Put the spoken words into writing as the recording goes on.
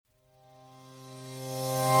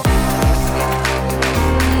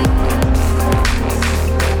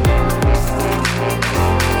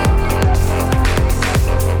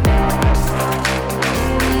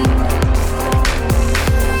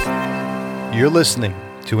You're listening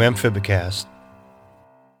to Amphibicast.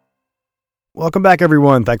 Welcome back,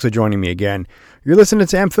 everyone. Thanks for joining me again. You're listening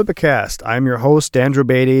to Amphibicast. I'm your host, Dan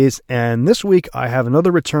Drobades, and this week I have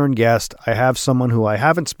another return guest. I have someone who I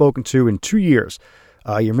haven't spoken to in 2 years.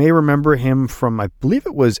 You may remember him from, I believe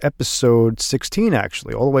it was episode 16,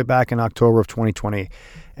 actually, all the way back in October of 2020.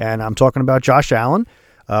 And I'm talking about Josh Allen,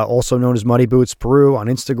 also known as Muddy Boots Peru on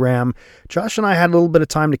Instagram. Josh and I had a little bit of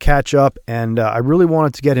time to catch up, and I really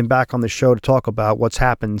wanted to get him back on the show to talk about what's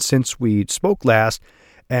happened since we spoke last,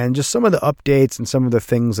 and just some of the updates and some of the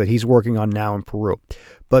things that he's working on now in Peru.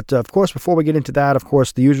 But, of course, before we get into that, of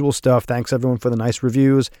course, the usual stuff. Thanks, everyone, for the nice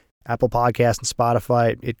reviews. Apple Podcasts and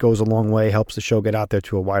Spotify, it goes a long way, helps the show get out there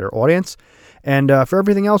to a wider audience. And for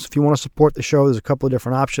everything else, if you want to support the show, there's a couple of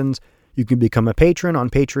different options. You can become a patron on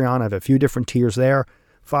Patreon. I have a few different tiers there.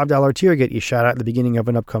 $5 tier get you a shout out at the beginning of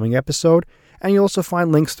an upcoming episode. And you'll also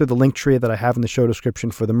find links through the link tree that I have in the show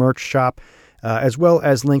description for the merch shop, as well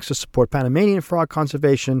as links to support Panamanian frog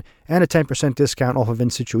conservation and a 10% discount off of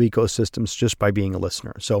In Situ Ecosystems just by being a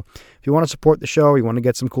listener. So if you want to support the show, you want to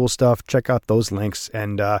get some cool stuff, check out those links.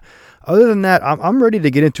 And other than that, I'm ready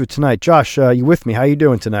to get into it tonight. Josh, you with me? How you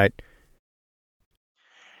doing tonight?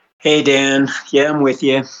 Hey, Dan. Yeah, I'm with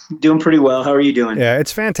you. Doing pretty well. How are you doing? Yeah,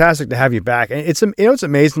 it's fantastic to have you back. And it's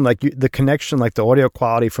amazing. Like the connection, like the audio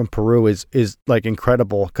quality from Peru is like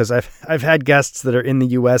incredible. Because I've had guests that are in the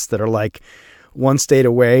U.S. that are like one state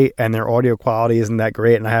away, and their audio quality isn't that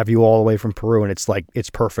great. And I have you all the way from Peru, and it's like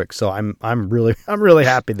it's perfect. So I'm really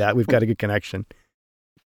happy that we've got a good connection.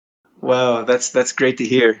 Wow, that's great to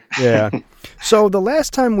hear. Yeah. So the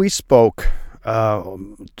last time we spoke,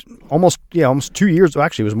 almost 2 years.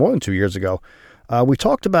 Actually, it was more than 2 years ago. We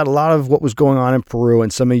talked about a lot of what was going on in Peru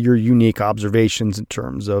and some of your unique observations in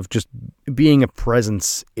terms of just being a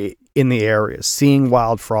presence in the area, seeing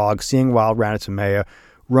wild frogs, seeing wild Ranitomeya,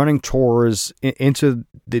 running tours into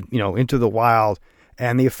the wild,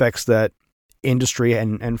 and the effects that industry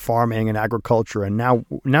and farming and agriculture, and now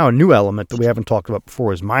a new element that we haven't talked about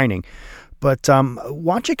before is mining. But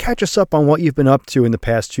why don't you catch us up on what you've been up to in the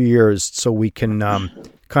past 2 years so we can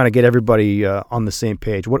kind of get everybody on the same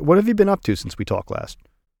page. What have you been up to since we talked last?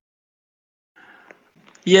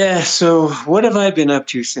 Yeah, so what have I been up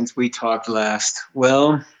to since we talked last?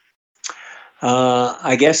 Well,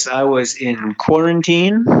 I guess I was in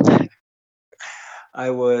quarantine. I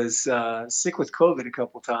was sick with COVID a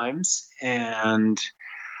couple times, and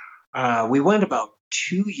we went about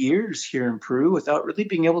 2 years here in Peru without really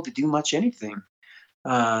being able to do much anything.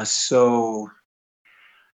 I've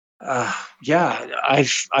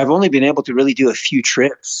only been able to really do a few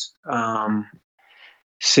trips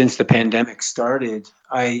since the pandemic started.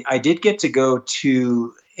 I did get to go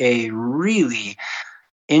to a really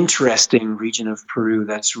interesting region of Peru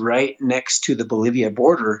that's right next to the Bolivia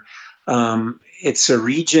border. It's a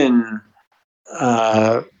region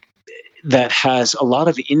that has a lot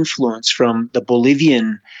of influence from the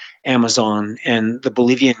Bolivian Amazon and the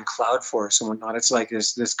Bolivian cloud forest and whatnot. It's like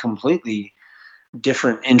this completely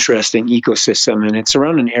different, interesting ecosystem, and it's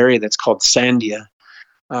around an area that's called Sandia.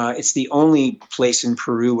 It's the only place in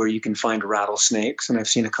Peru where you can find rattlesnakes, and I've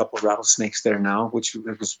seen a couple of rattlesnakes there now, which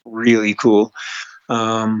was really cool.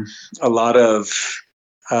 A lot of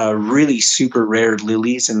really super rare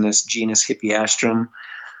lilies in this genus Hippeastrum.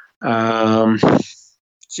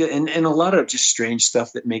 And a lot of just strange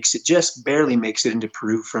stuff that just barely makes it into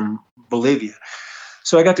Peru from Bolivia.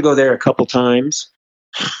 So I got to go there a couple times.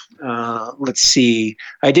 Let's see.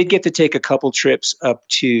 I did get to take a couple trips up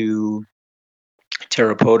to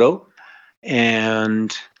Tarapoto,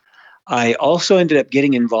 and I also ended up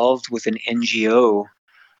getting involved with an NGO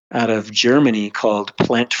out of Germany called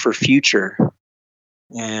Plant for Future.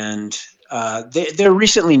 And they're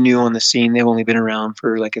recently new on the scene. They've only been around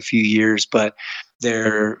for like a few years, but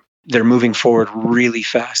they're moving forward really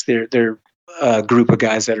fast. They're a group of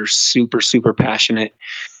guys that are super, super passionate.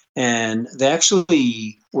 And they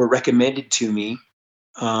actually were recommended to me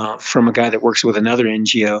from a guy that works with another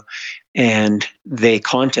NGO, and they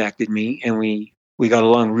contacted me, and we got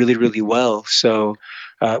along really, really well. So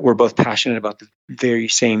we're both passionate about the very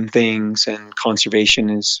same things, and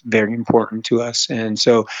conservation is very important to us. And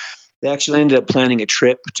so they actually ended up planning a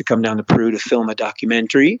trip to come down to Peru to film a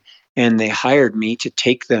documentary, and they hired me to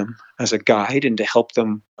take them as a guide and to help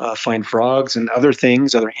them find frogs and other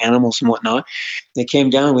things, other animals and whatnot. They came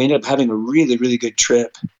down. We ended up having a really, really good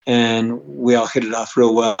trip, and we all hit it off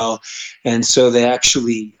real well. And so they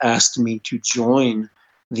actually asked me to join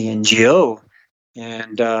the NGO.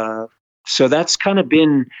 And so that's kind of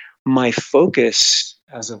been my focus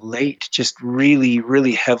as of late, just really,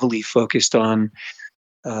 really heavily focused on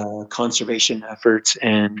conservation efforts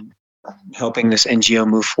and helping this NGO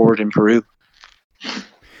move forward in Peru.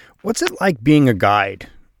 What's it like being a guide?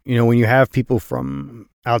 You know, when you have people from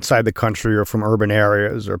outside the country or from urban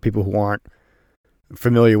areas or people who aren't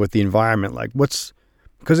familiar with the environment, like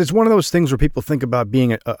because it's one of those things where people think about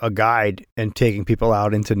being a guide and taking people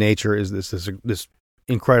out into nature is this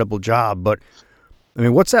incredible job. But I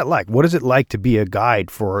mean, what's that like? What is it like to be a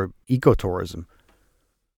guide for ecotourism?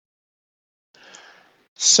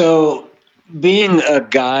 So being a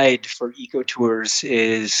guide for ecotours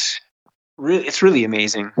it's really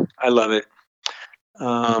amazing. I love it.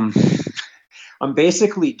 Um, I'm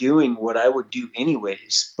basically doing what I would do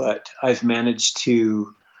anyways, but I've managed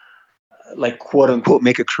to like quote unquote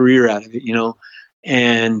make a career out of it,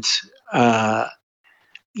 and uh,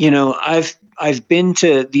 I've been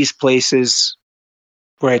to these places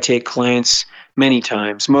where I take clients many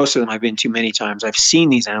times. Most of them I've been to many times. I've seen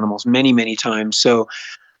these animals many times. So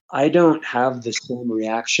I don't have the same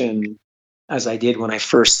reaction as I did when I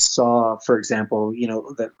first saw, for example,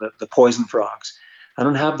 the poison frogs. I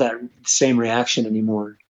don't have that same reaction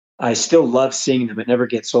anymore. I still love seeing them. It never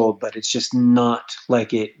gets old, but it's just not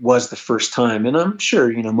like it was the first time. And I'm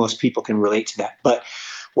sure, most people can relate to that. But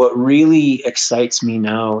what really excites me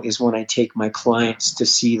now is when I take my clients to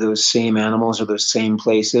see those same animals or those same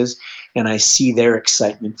places, and I see their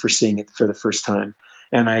excitement for seeing it for the first time.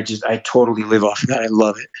 And I totally live off of that. I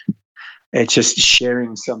love it. It's just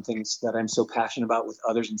sharing something that I'm so passionate about with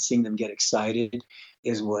others and seeing them get excited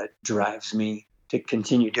is what drives me to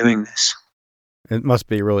continue doing this. It must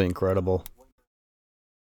be really incredible.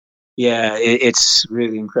 Yeah, it's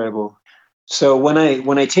really incredible. So when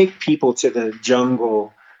I take people to the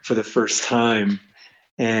jungle for the first time,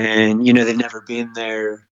 and they've never been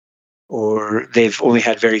there, or they've only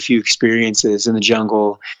had very few experiences in the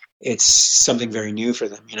jungle, it's something very new for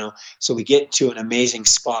them. So we get to an amazing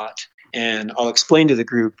spot, and I'll explain to the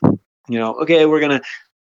group, okay, we're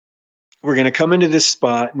gonna come into this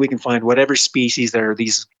spot. We can find whatever species there are,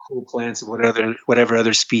 these cool plants of whatever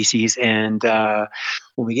other species, and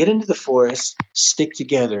when we get into the forest, stick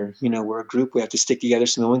together. We're a group. We have to stick together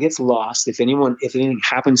so no one gets lost. If anything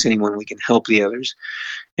happens to anyone, we can help the others,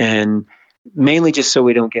 and mainly just so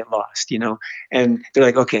we don't get lost. And they're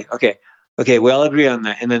like, okay, we all agree on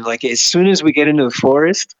that. And then, like, as soon as we get into the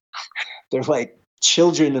forest, they're like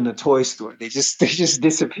children in a toy store. They just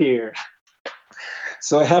disappear.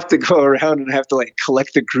 So I have to go around and I have to like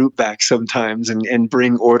collect the group back sometimes and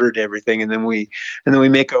bring order to everything. And then we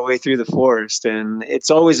make our way through the forest, and it's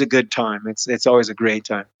always a good time. It's always a great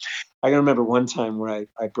time. I can remember one time where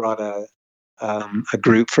I brought a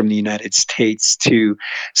group from the United States to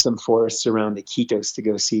some forests around Iquitos to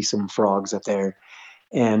go see some frogs up there.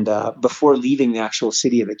 And before leaving the actual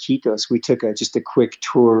city of Iquitos, we took just a quick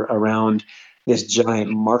tour around this giant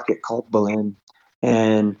market called Belen.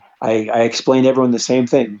 And I explained to everyone the same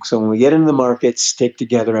thing. So when we get into the market, stick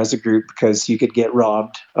together as a group because you could get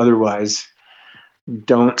robbed. Otherwise,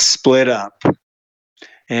 don't split up.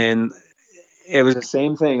 And it was the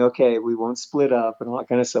same thing. Okay, we won't split up and all that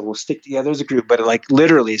kind of stuff. We'll stick together as a group. But like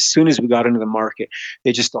literally, as soon as we got into the market,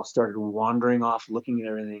 they just all started wandering off, looking at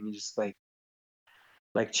everything, just like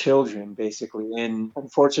children, basically. And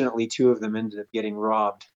unfortunately, two of them ended up getting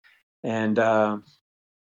robbed. And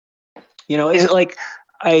it's like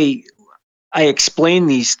I explain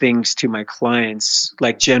these things to my clients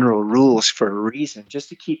like general rules for a reason, just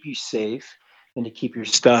to keep you safe and to keep your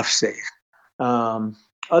stuff safe.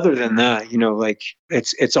 Other than that, like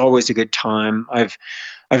it's always a good time. I've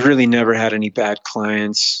really never had any bad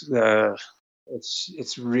clients.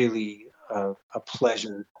 It's really a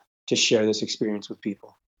pleasure to share this experience with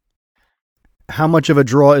people. How much of a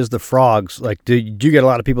draw is the frogs? Like, do you get a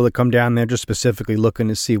lot of people that come down there just specifically looking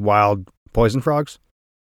to see wild poison frogs?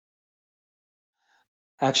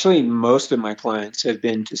 Actually, most of my clients have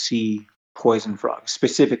been to see poison frogs,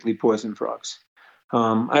 specifically poison frogs.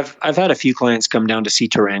 I've had a few clients come down to see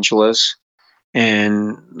tarantulas,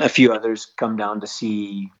 and a few others come down to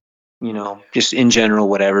see, just in general,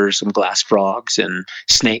 whatever, some glass frogs and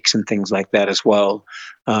snakes and things like that as well.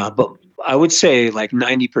 But I would say like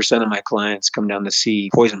 90% of my clients come down to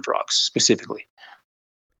see poison frogs specifically.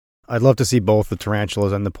 I'd love to see both the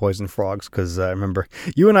tarantulas and the poison frogs because I remember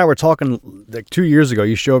you and I were talking like 2 years ago.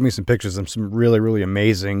 You showed me some pictures of some really, really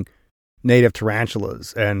amazing native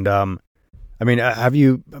tarantulas. And I mean, have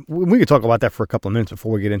you? We could talk about that for a couple of minutes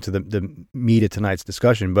before we get into the meat of tonight's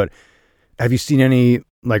discussion. But have you seen any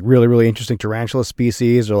like really, really interesting tarantula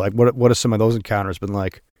species, or like what have some of those encounters been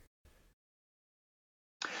like?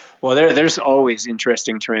 Well, there's always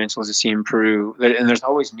interesting tarantulas to see in Peru, and there's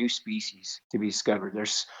always new species to be discovered.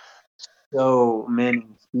 There's so many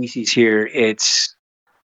species here.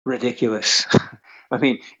 ridiculous. I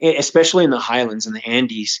mean, especially in the highlands and the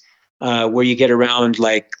Andes, where you get around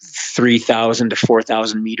like 3,000 to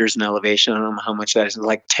 4,000 meters in elevation. I don't know how much that is,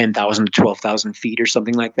 like 10,000 to 12,000 feet or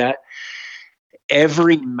something like that.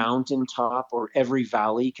 Every mountaintop or every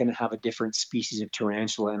valley can have a different species of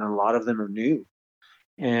tarantula, and a lot of them are new.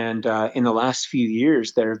 And in the last few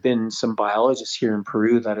years, there have been some biologists here in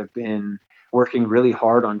Peru that have been working really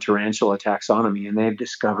hard on tarantula taxonomy, and they've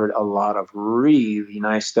discovered a lot of really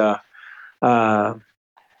nice stuff.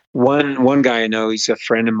 One guy I know, he's a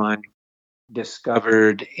friend of mine,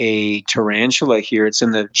 discovered a tarantula here. It's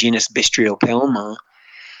in the genus Bistryopelma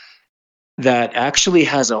that actually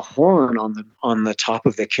has a horn on the top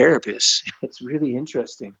of the carapace. It's really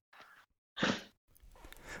interesting.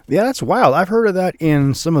 Yeah, that's wild. I've heard of that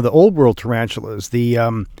in some of the old world tarantulas. The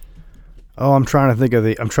I'm trying to think of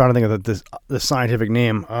the scientific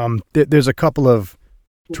name. There's a couple of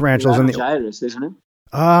tarantulas in the Gyrus, isn't it?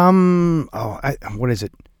 What is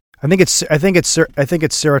it? I think it's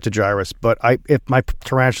Ceratogyrus, but if my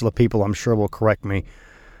tarantula people, I'm sure will correct me.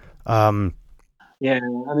 Yeah,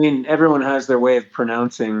 I mean, everyone has their way of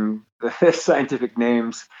pronouncing the scientific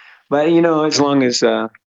names, but as long as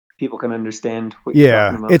people can understand what you're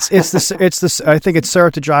talking about. it's this. I think it's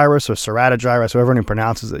Ceratogyrus or Ceratogyrus, however anyone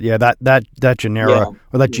pronounces it. Yeah, that genera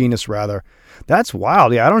or that genus rather. That's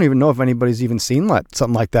wild. Yeah, I don't even know if anybody's even seen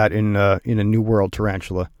something like that in a New World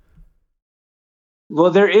tarantula.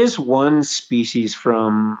 Well, there is one species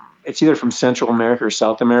it's either from Central America or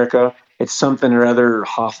South America. It's something or other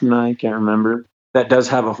Hoffmanni, I can't remember, that does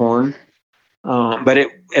have a horn. But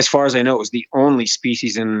as far as I know, it was the only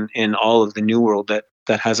species in all of the New World that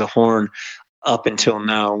has a horn up until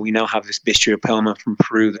now. We now have this Bistryopelma from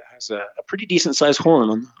Peru that has a pretty decent sized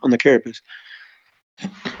horn on the carapace.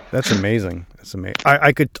 That's amazing. That's amazing.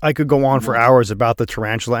 I could go on for hours about the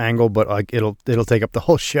tarantula angle, but it'll take up the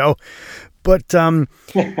whole show. But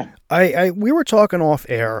we were talking off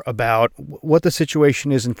air about what the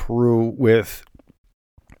situation is in Peru with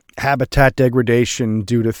habitat degradation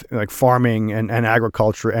due to like farming and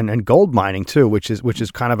agriculture and gold mining too, which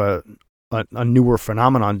is kind of a newer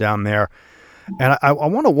phenomenon down there. And I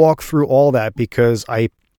want to walk through all that because I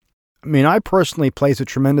personally place a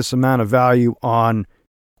tremendous amount of value on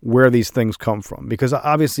where these things come from, because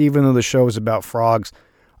obviously, even though the show is about frogs,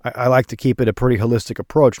 I like to keep it a pretty holistic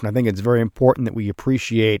approach. And I think it's very important that we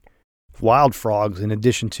appreciate wild frogs in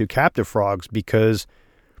addition to captive frogs, because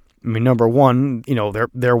number one,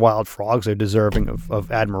 they're wild frogs. They're deserving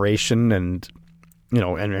of admiration and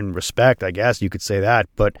respect, I guess you could say that.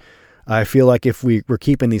 But I feel like if we're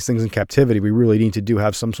keeping these things in captivity, we really need to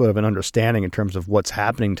have some sort of an understanding in terms of what's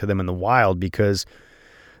happening to them in the wild, because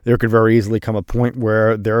there could very easily come a point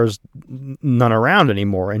where there's none around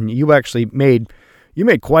anymore. And you actually made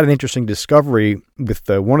quite an interesting discovery with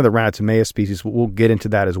one of the Ranitomeya species. We'll get into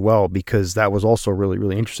that as well, because that was also really,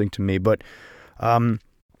 really interesting to me. But I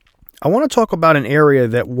want to talk about an area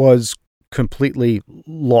that was completely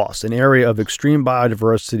lost, an area of extreme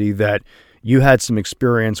biodiversity that you had some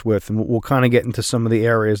experience with, and we'll kind of get into some of the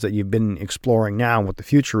areas that you've been exploring now and what the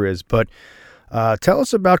future is. But tell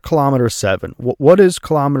us about Kilometer 7. What is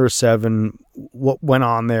Kilometer 7? What went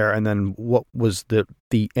on there, and then what was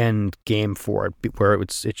the end game for it, where it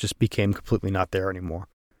just became completely not there anymore?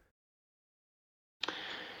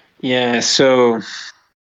 Yeah, so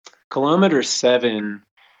Kilometer 7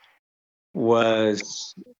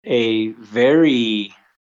 was a very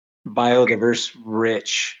biodiverse,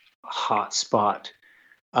 rich hotspot,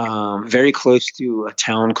 very close to a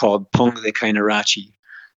town called Ponga de Cainarachi,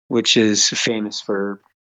 which is famous for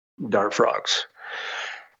dart frogs.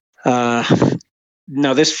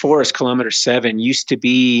 Now, this forest, Kilometer 7, used to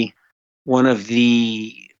be one of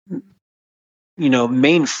the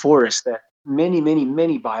main forests that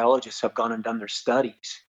many biologists have gone and done their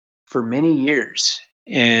studies for many years.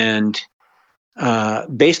 And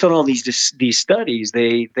based on all these studies,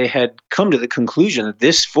 they had come to the conclusion that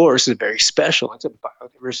this forest is very special. It's a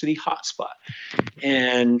biodiversity hotspot,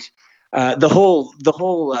 and the whole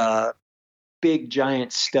big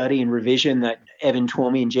giant study and revision that Evan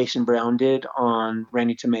Twomey and Jason Brown did on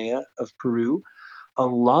Ranitomeya of Peru, a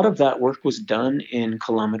lot of that work was done in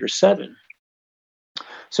Kilometer 7.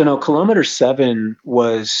 So now Kilometer 7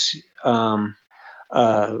 was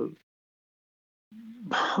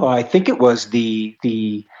I think it was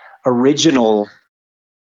the original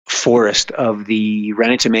forest of the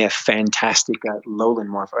Ranitomeya fantastica lowland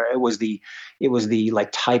morph. It was the like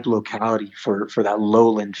type locality for that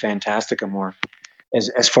lowland fantastica morph.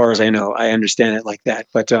 As far as I know, I understand it like that.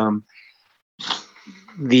 But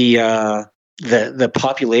the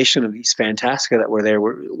population of these fantastica that were there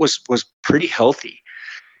was pretty healthy,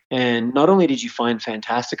 And not only did you find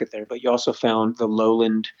Fantastica there, but you also found the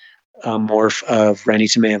lowland morph of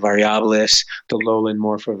Ranitsamea variabilis, the lowland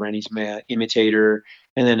morph of Ranitsamea imitator,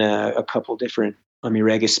 and then a couple different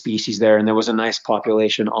Amirega species there. And there was a nice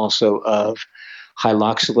population also of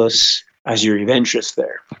Hyloxylus azuriventris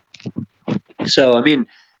there. So, I mean,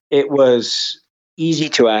 it was easy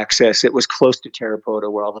to access. It was close to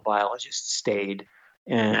Tarapoto, where all the biologists stayed.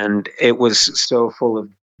 And it was so full of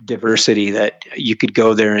diversity that you could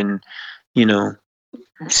go there and,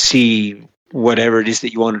 see whatever it is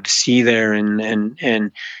that you wanted to see there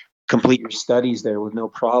and complete your studies there with no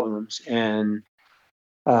problems. And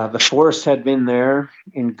the forest had been there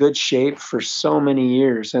in good shape for so many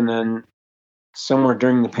years. And then somewhere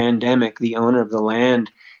during the pandemic, the owner of the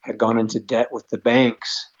land had gone into debt with the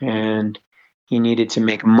banks and he needed to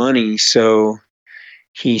make money. So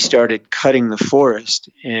he started cutting the forest.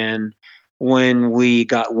 And when we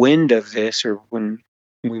got wind of this, or when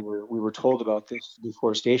we were told about this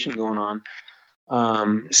deforestation going on,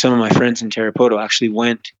 some of my friends in Tarapoto actually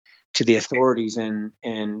went to the authorities and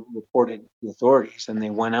reported the authorities, and they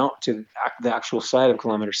went out to the actual site of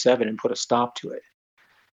Kilometer 7 and put a stop to it.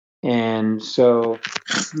 And so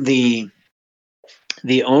the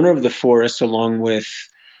owner of the forest, along with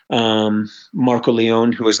Marco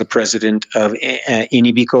Leon, who was the president of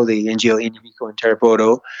Inibico, the NGO Inibico in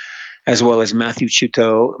Tarapoto, as well as Matthew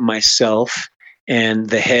Chuteau, myself, and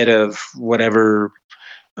the head of whatever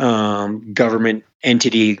government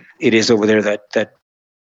entity it is over there that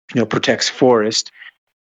protects forest,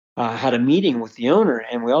 had a meeting with the owner,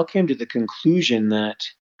 and we all came to the conclusion that,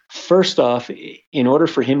 first off, in order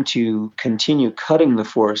for him to continue cutting the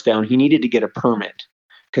forest down, he needed to get a permit,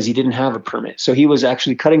 because he didn't have a permit. So he was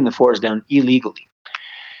actually cutting the forest down illegally.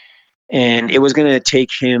 And it was going to take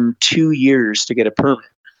him 2 years to get a permit.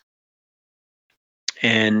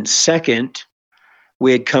 And second,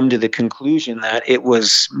 we had come to the conclusion that it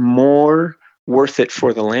was more worth it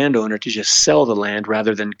for the landowner to just sell the land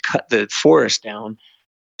rather than cut the forest down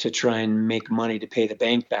to try and make money to pay the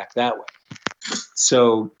bank back that way.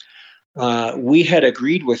 So we had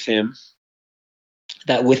agreed with him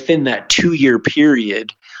that within that 2-year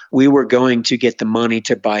period, we were going to get the money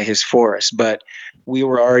to buy his forest. But we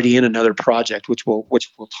were already in another project, which we'll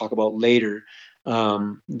talk about later,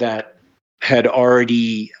 that had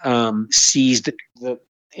already seized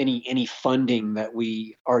any funding that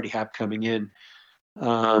we already have coming in.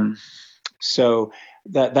 So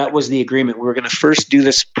that was the agreement. We were going to first do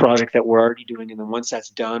this project that we're already doing, and then once that's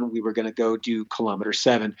done, we were going to go do Kilometer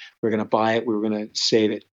 7. We were going to buy it. We were going to save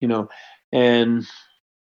it. And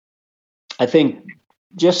I think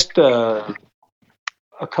just a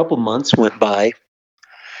couple months went by,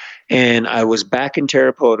 and I was back in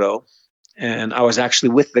Tarapoto, and I was actually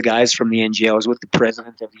with the guys from the NGO. I was with the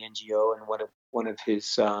president of the NGO and one of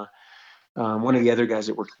the other guys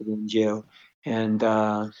that worked for the NGO, and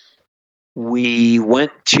we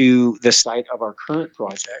went to the site of our current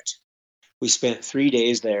project. We spent 3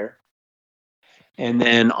 days there. And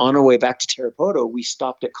then on our way back to Tarapoto, we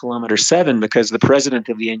stopped at Kilometer 7 because the president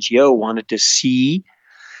of the NGO wanted to see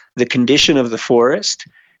the condition of the forest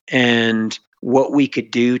and what we could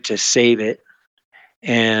do to save it.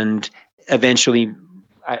 And eventually,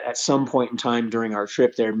 at some point in time during our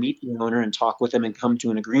trip there, meet the owner and talk with him and come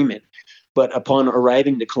to an agreement. But upon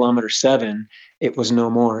arriving to Kilometer 7, it was no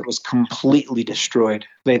more. It was completely destroyed.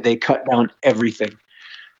 They cut down everything.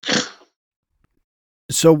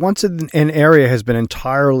 So once an area has been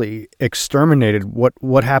entirely exterminated,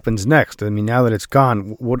 what happens next? I mean, now that it's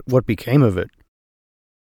gone, what became of it?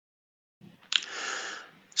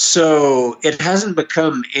 So it hasn't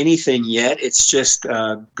become anything yet. It's just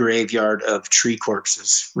a graveyard of tree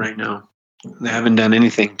corpses right now. They haven't done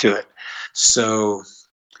anything to it. So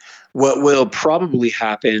what will probably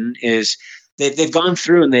happen is they've gone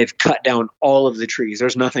through and they've cut down all of the trees.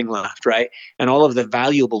 There's nothing left, right? And all of the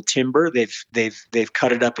valuable timber, they've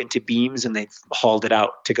cut it up into beams and they've hauled it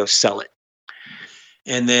out to go sell it.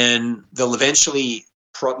 And then they'll eventually,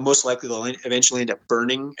 most likely, they'll eventually end up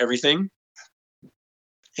burning everything.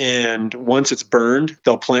 And once it's burned,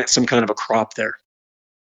 they'll plant some kind of a crop there,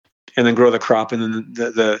 and then grow the crop, and then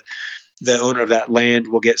the owner of that land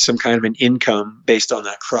will get some kind of an income based on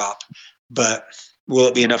that crop. But will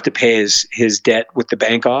it be enough to pay his debt with the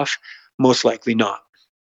bank off? Most likely not.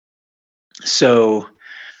 So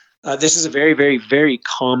this is a very, very, very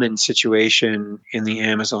common situation in the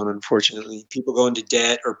Amazon, unfortunately. People go into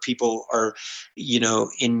debt, or people are,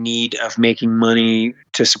 in need of making money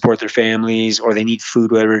to support their families, or they need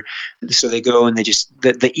food, whatever. So they go and they just,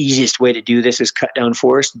 the easiest way to do this is cut down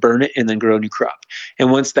forest, burn it, and then grow a new crop.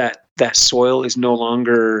 And once that soil is no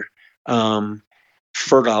longer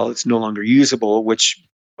fertile. It's no longer usable, which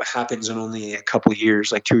happens in only a couple of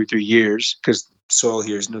years, like 2 or 3 years, because soil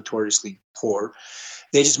here is notoriously poor.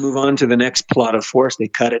 They just move on to the next plot of forest. They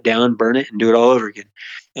cut it down, burn it, and do it all over again.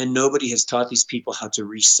 And nobody has taught these people how to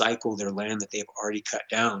recycle their land that they've already cut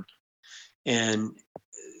down. And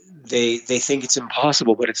they think it's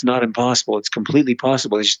impossible, but it's not impossible. It's completely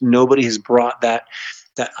possible. It's just nobody has brought that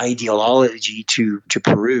ideology to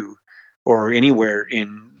Peru or anywhere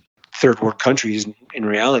in third world countries in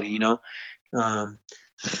reality, you know.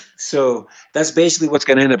 So that's basically what's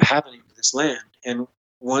going to end up happening to this land. And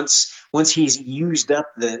once he's used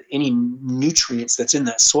up any nutrients that's in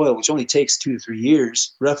that soil, which only takes 2 to 3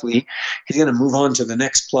 years roughly, he's going to move on to the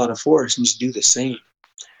next plot of forest and just do the same.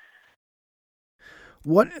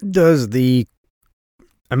 What does I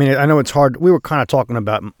mean, I know it's hard. We were kind of talking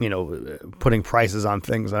about, you know, putting prices on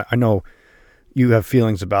things. I know you have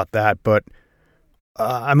feelings about that, but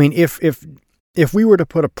I mean, if we were to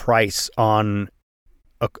put a price on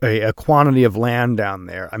a quantity of land down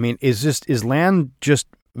there, I mean, is land just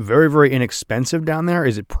very, very inexpensive down there?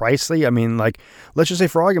 Is it pricey? I mean, like, let's just say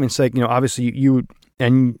for argument's sake, you know, obviously you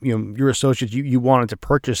and, you know, your associates, you wanted to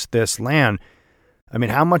purchase this land. I mean,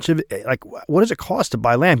 how much of it, like, what does it cost to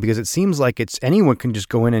buy land? Because it seems like anyone can just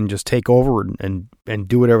go in and just take over and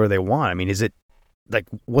do whatever they want. I mean, is it like,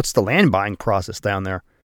 what's the land buying process down there?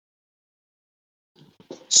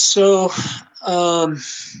 So,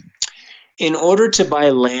 in order to buy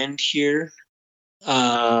land here,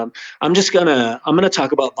 I'm gonna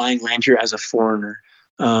talk about buying land here as a foreigner,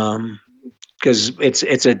 because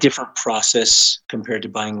it's a different process compared to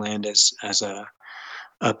buying land as a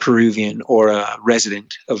Peruvian or a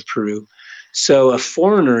resident of Peru. So a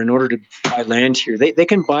foreigner, in order to buy land here, they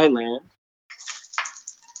can buy land,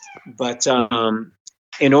 but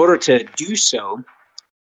in order to do so,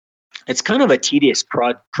 it's kind of a tedious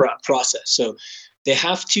process. So they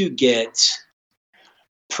have to get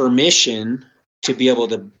permission to be able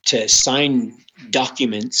to sign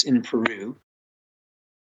documents in Peru,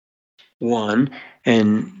 one,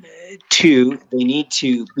 and two, they need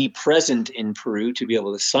to be present in Peru to be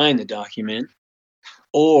able to sign the document,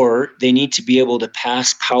 or they need to be able to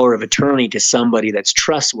pass power of attorney to somebody that's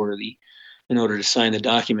trustworthy in order to sign the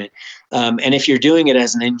document. And if you're doing it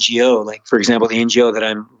as an NGO, like for example, the NGO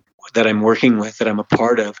that I'm working with, that I'm a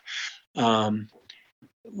part of,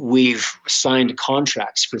 we've signed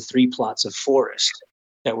contracts for 3 plots of forest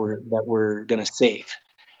that we're going to save.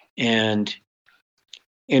 And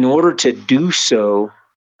in order to do so,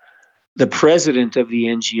 the president of the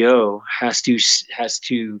NGO has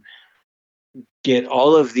to get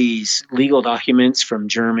all of these legal documents from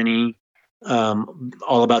Germany,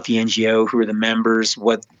 all about the NGO, who are the members,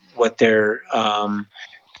 what their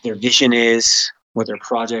vision is, what their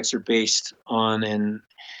projects are based on, and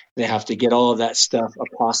they have to get all of that stuff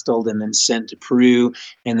apostilled and then sent to Peru.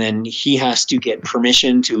 And then he has to get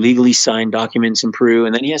permission to legally sign documents in Peru.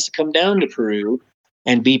 And then he has to come down to Peru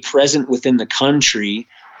and be present within the country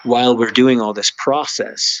while we're doing all this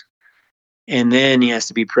process. And then he has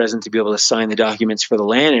to be present to be able to sign the documents for the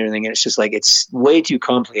land and everything. And it's just like, it's way too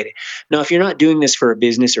complicated. Now, if you're not doing this for a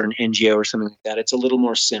business or an NGO or something like that, it's a little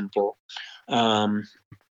more simple. But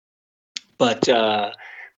the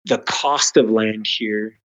cost of land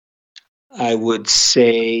here, I would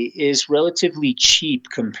say, is relatively cheap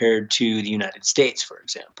compared to the United States, for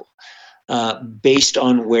example, based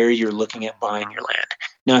on where you're looking at buying your land.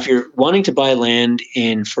 Now, if you're wanting to buy land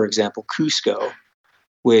in, for example, Cusco,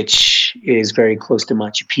 which is very close to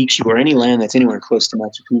Machu Picchu, or any land that's anywhere close to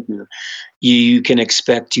Machu Picchu, you can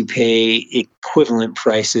expect to pay equivalent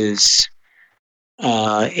prices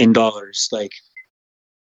in dollars. Like,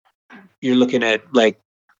 you're looking at like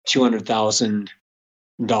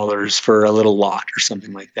 $200,000 for a little lot or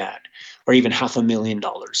something like that, or even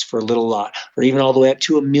 $500,000 for a little lot, or even all the way up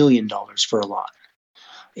to $1 million for a lot.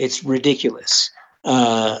 It's ridiculous.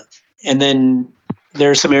 And then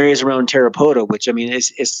there are some areas around Tarapoto, which, I mean,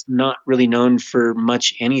 it's not really known for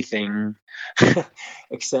much anything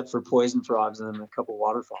except for poison frogs and then a couple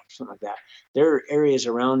waterfalls or something like that. There are areas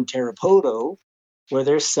around Tarapoto where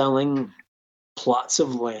they're selling plots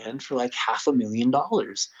of land for like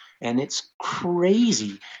 $500,000, and it's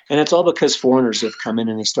crazy. And it's all because foreigners have come in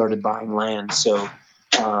and they started buying land. So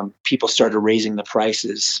people started raising the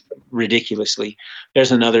prices ridiculously.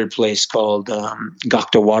 There's another place called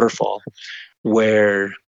Gokta Waterfall,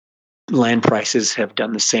 where land prices have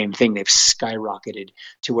done the same thing. They've skyrocketed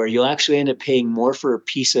to where you'll actually end up paying more for a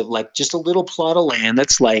piece of, like, just a little plot of land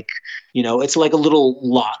that's like, you know, it's like a little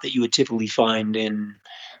lot that you would typically find in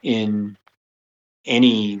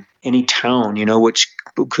any town, you know, which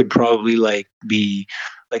could probably like be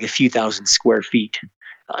like a few thousand square feet,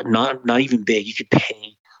 not even big. You could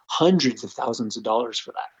pay hundreds of thousands of dollars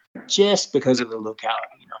for that just because of the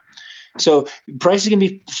locality, you know. So prices can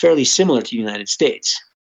be fairly similar to the United States,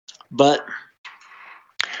 but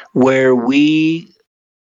where we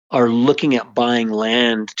are looking at buying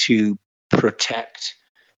land to protect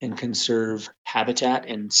and conserve habitat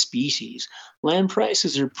and species, land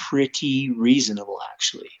prices are pretty reasonable,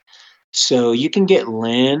 actually. So you can get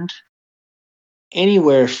land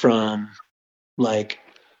anywhere from like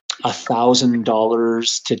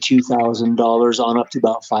 $1,000 to $2,000 on up to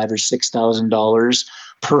about $5,000 or $6,000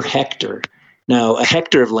 per hectare. Now, a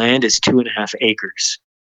hectare of land is 2.5 acres,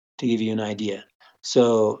 to give you an idea.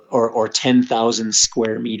 So, or 10,000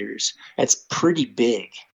 square meters. That's pretty big.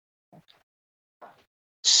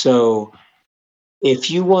 So,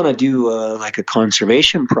 if you want to do like a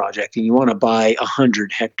conservation project and you want to buy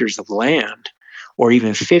 100 hectares of land, or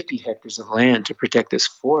even 50 hectares of land to protect this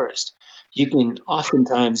forest, you can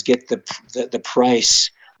oftentimes get the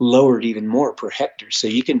price lowered even more per hectare. So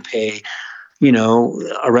you can pay, you know,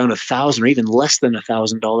 around $1,000 or even less than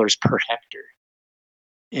 $1,000 per hectare.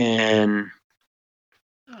 And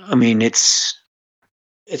I mean, it's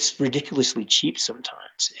ridiculously cheap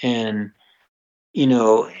sometimes. And you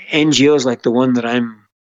know, NGOs like the one that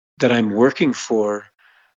I'm working for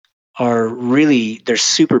are really, they're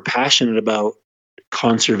super passionate about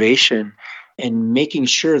conservation and making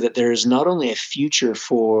sure that there is not only a future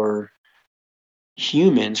for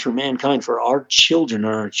humans, for mankind, for our children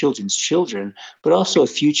or our children's children, but also a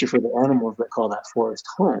future for the animals that call that forest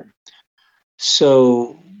home.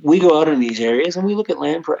 So we go out in these areas and we look at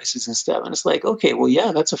land prices and stuff, and it's like, okay, well,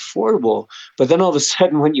 yeah, that's affordable. But then all of a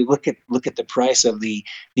sudden, when you look at the price of the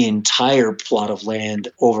entire plot of land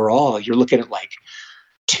overall, you're looking at like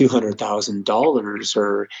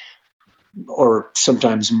 $200,000 or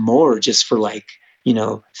sometimes more just for like, you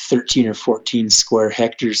know, 13 or 14 square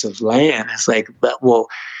hectares of land. It's like, but well,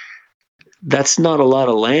 that's not a lot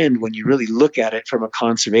of land when you really look at it from a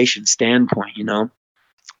conservation standpoint, you know.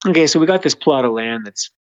 Okay, so we got this plot of land that's,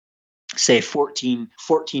 say, 14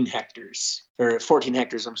 hectares, or 14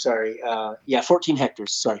 hectares, I'm sorry. 14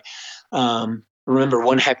 hectares, sorry. Remember,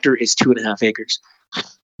 1 hectare is 2.5 acres. And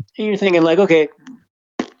you're thinking like, okay,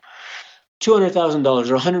 $200,000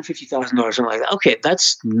 or $150,000, something like that. Okay,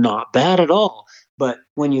 that's not bad at all. But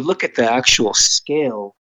when you look at the actual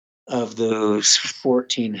scale of those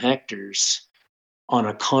 14 hectares on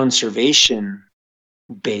a conservation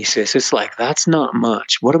basis, it's like, that's not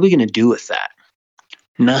much. What are we going to do with that?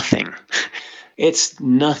 Nothing. It's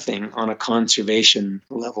nothing on a conservation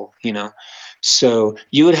level, you know. So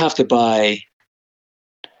you would have to buy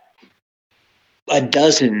a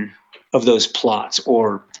dozen of those plots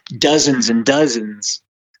or dozens and dozens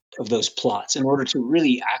of those plots in order to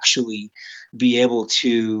really actually be able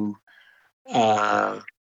to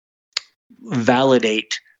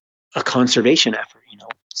validate a conservation effort, you know.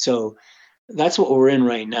 So that's what we're in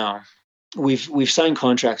right now. We've signed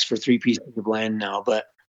contracts for 3 pieces of land now, but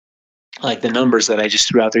like the numbers that I just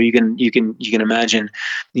threw out there, you can imagine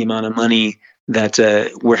the amount of money that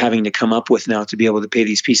we're having to come up with now to be able to pay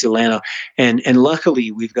these pieces of land out. And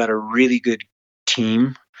luckily, we've got a really good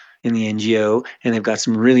team in the NGO, and they've got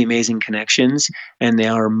some really amazing connections, and they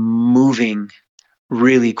are moving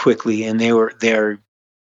really quickly, and they're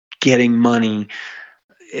getting money.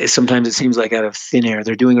 Sometimes it seems like out of thin air.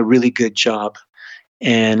 They're doing a really good job.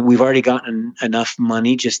 And we've already gotten enough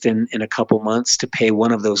money just in a couple months to pay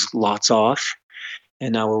one of those lots off.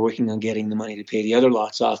 And now we're working on getting the money to pay the other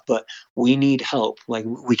lots off. But we need help. Like,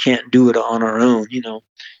 we can't do it on our own, you know.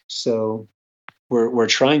 So we're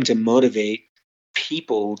trying to motivate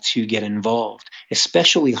people to get involved,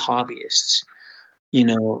 especially hobbyists. You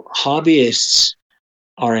know, hobbyists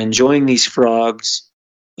are enjoying these frogs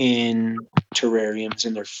in terrariums,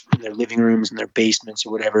 in their living rooms, in their basements,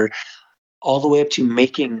 or whatever, all the way up to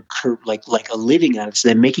making like a living out of it. So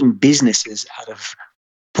they're making businesses out of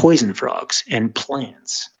poison frogs and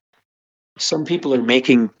plants. Some people are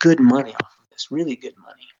making good money off of this, really good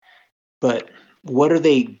money. But what are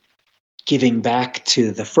they giving back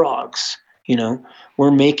to the frogs? You know, we're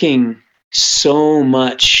making so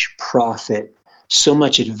much profit, so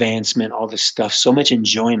much advancement, all this stuff, so much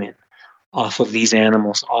enjoyment off of these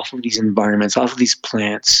animals, off of these environments, off of these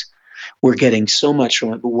plants. We're getting so much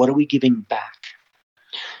from it, but what are we giving back?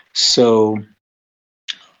 So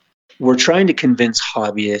we're trying to convince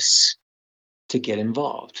hobbyists to get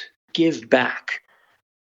involved, give back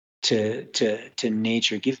to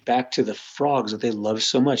nature, give back to the frogs that they love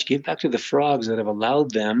so much, give back to the frogs that have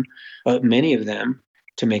allowed them, many of them,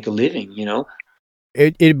 to make a living, you know.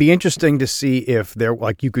 It'd be interesting to see if there,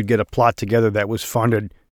 like, you could get a plot together that was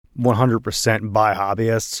funded 100% by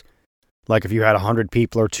hobbyists. Like if you had 100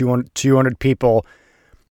 people or 200 people,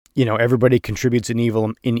 everybody contributes an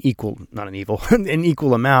equal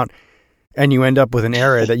amount, and you end up with an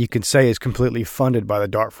area that you could say is completely funded by the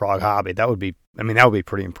Dart Frog hobby. That would be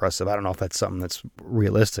pretty impressive. I don't know if that's something that's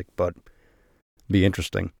realistic, but be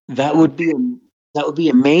interesting. That would be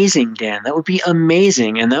amazing, Dan. That would be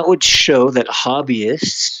amazing, and that would show that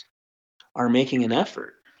hobbyists are making an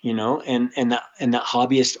effort, and that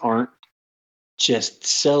hobbyists aren't just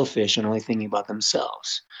selfish and only thinking about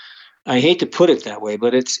themselves. I hate to put it that way,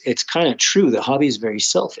 but it's kind of true. The hobby is very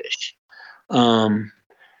selfish.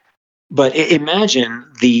 But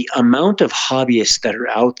imagine the amount of hobbyists that are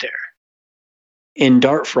out there. In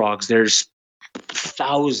Dart Frogs, there's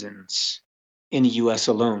thousands in the U.S.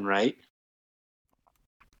 alone, right?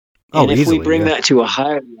 And if we bring that to a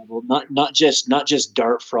higher level, not just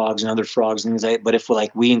dart frogs and other frogs and things like that, but if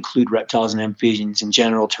we include reptiles and amphibians in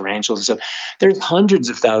general, tarantulas and stuff, there's hundreds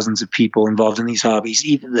of thousands of people involved in these hobbies,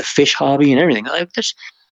 even the fish hobby and everything.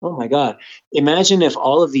 Oh my God! Imagine if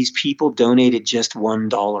all of these people donated just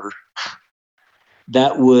 $1.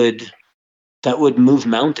 That would move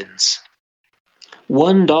mountains.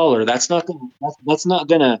 $1. That's not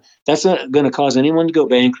gonna cause anyone to go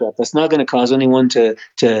bankrupt. That's not gonna cause anyone to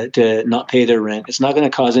not pay their rent. It's not gonna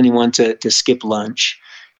cause anyone to skip lunch.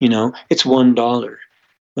 It's $1.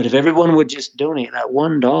 But if everyone would just donate that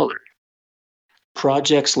 $1,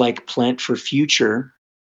 projects like Plant for Future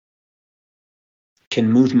can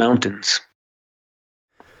move mountains.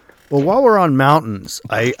 Well, while we're on mountains,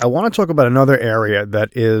 I want to talk about another area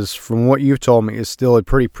that is, from what you've told me, is still a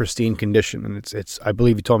pretty pristine condition, and it's I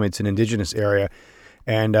believe you told me it's an indigenous area,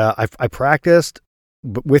 and I practiced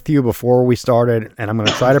with you before we started, and I'm going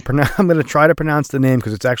to try to pronounce the name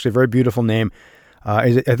because it's actually a very beautiful name.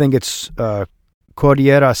 I think it's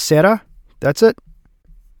Cordillera Sierra. That's it,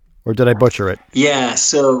 or did I butcher it? Yeah,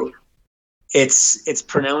 so it's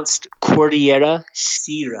pronounced Cordillera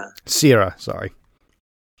Sierra. Sierra, sorry.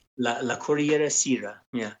 La Cordillera Sierra,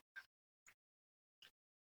 yeah.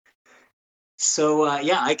 So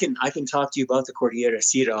I can talk to you about the Cordillera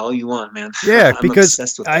Sierra all you want, man. Yeah, because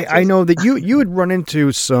I know that you had run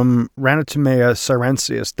into some Ranitomeya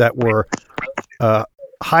syrensis that were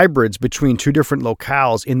hybrids between two different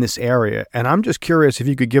locales in this area, and I'm just curious if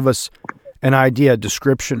you could give us an idea, a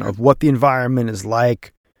description of what the environment is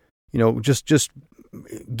like. Just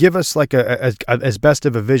give us as best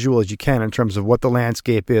of a visual as you can in terms of what the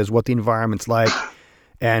landscape is, what the environment's like,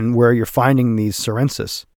 and where you're finding these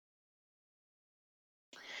syrensis.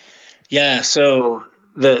 Yeah, so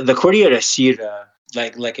the Cordillera Sierra,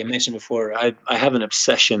 like I mentioned before, I have an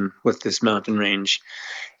obsession with this mountain range.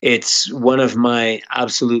 It's one of my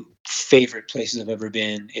absolute favorite places I've ever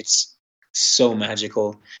been. It's so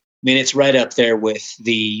magical. I mean, it's right up there with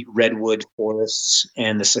the redwood forests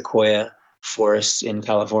and the sequoia forests in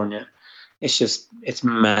California. It's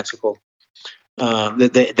magical.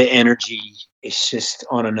 The energy is just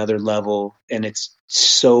on another level, and it's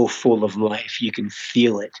so full of life. You can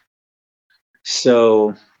feel it.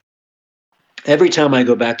 So every time I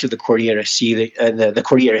go back to the Cordillera Sierra, the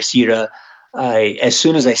Cordillera Sierra, as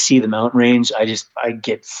soon as I see the mountain range, I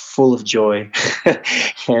get full of joy,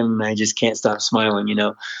 and I just can't stop smiling.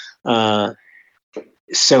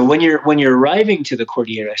 So when you're arriving to the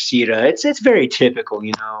Cordillera Sierra, it's very typical.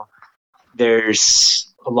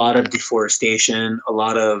 There's a lot of deforestation, a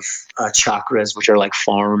lot of chacras, which are like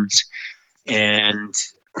farms, and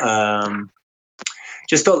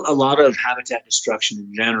just a lot of habitat destruction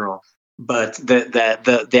in general. But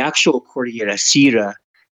the actual Cordillera Sierra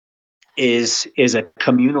is a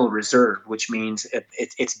communal reserve, which means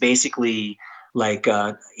it's basically like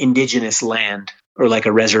indigenous land, or like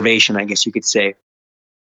a reservation, I guess you could say.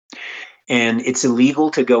 And it's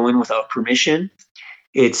illegal to go in without permission.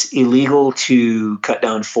 It's illegal to cut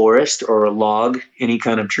down forest or log any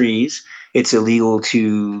kind of trees. It's illegal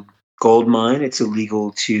to gold mine. It's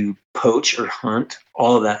illegal to poach or hunt,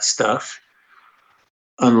 all of that stuff,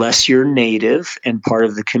 unless you're native and part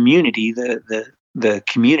of the community, the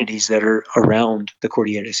communities that are around the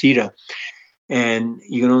Cordillera Sierra. And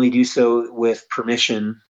you can only do so with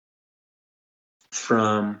permission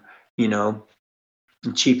from,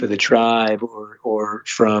 chief of the tribe or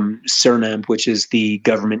from CERNAMP, which is the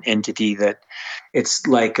government entity that it's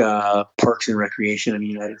like Parks and Recreation in the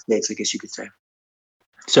United States, I guess you could say.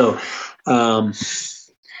 So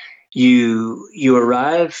you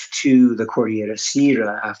arrive to the Cordillera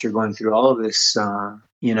Sierra after going through all of this,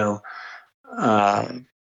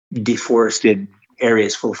 deforested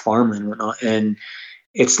areas full of farmland and whatnot, and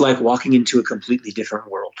it's like walking into a completely different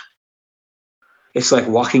world. It's like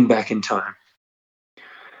walking back in time.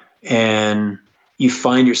 and you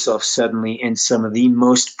find yourself suddenly in some of the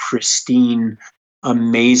most pristine,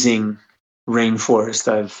 amazing rainforest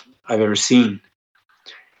I've ever seen.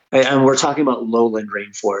 And we're talking about lowland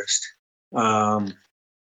rainforest. Um,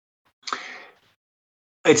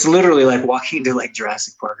 it's literally like walking into like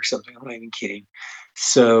Jurassic Park or something. I'm not even kidding.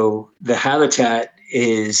 So the habitat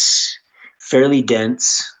is fairly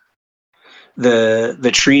dense.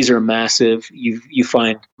 The trees are massive. You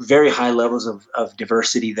find very high levels of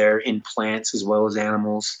diversity there in plants as well as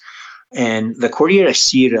animals. And the Cordillera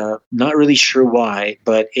Sierra, not really sure why,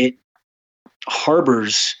 but it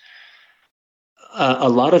harbors a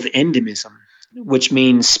lot of endemism, which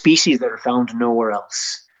means species that are found nowhere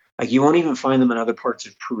else. Like you won't even find them in other parts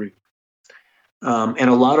of Peru. And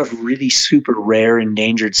a lot of really super rare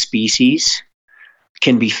endangered species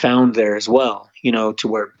can be found there as well, to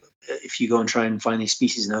where if you go and try and find these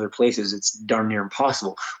species in other places, it's darn near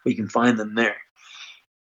impossible, but you can find them there.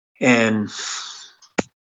 And,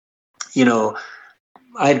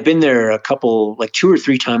 I'd been there a couple, like 2 or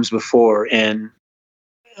 3 times before. And,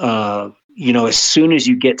 as soon as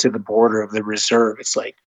you get to the border of the reserve, it's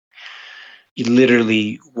like you're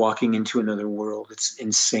literally walking into another world. It's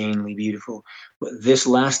insanely beautiful. But this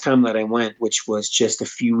last time that I went, which was just a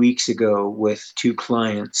few weeks ago with 2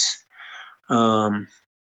 clients,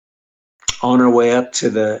 on our way up to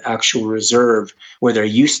the actual reserve where there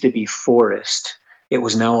used to be forest, it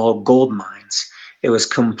was now all gold mines. It was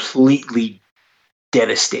completely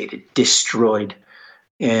devastated, destroyed.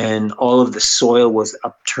 And all of the soil was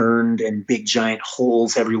upturned and big giant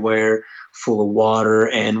holes everywhere full of water.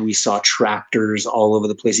 And we saw tractors all over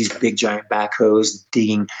the place, these big giant backhoes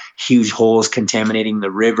digging huge holes, contaminating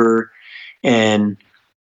the river. And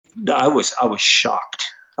I was shocked.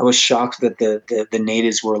 I was shocked that the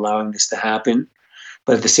natives were allowing this to happen.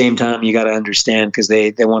 But at the same time, you got to understand, because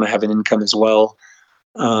they want to have an income as well.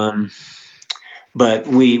 But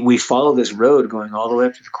we followed this road going all the way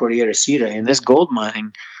up to the Cordillera Sierra, and this gold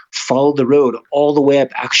mining followed the road all the way up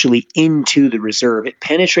actually into the reserve. It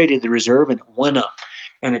penetrated the reserve and it went up,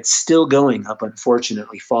 and it's still going up,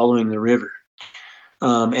 unfortunately, following the river.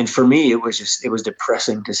 And for me, it was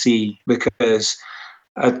depressing to see, because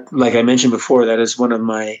like I mentioned before, that is one of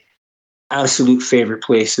my absolute favorite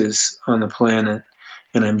places on the planet,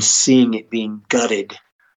 and I'm seeing it being gutted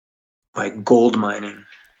by gold mining.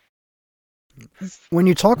 When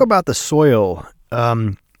you talk about the soil,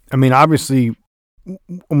 obviously,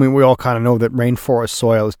 we all kind of know that rainforest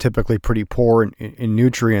soil is typically pretty poor in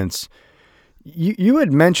nutrients. You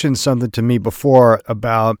had mentioned something to me before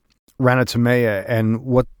about Ranitomea and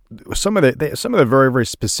what some of the very, very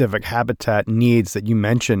specific habitat needs that you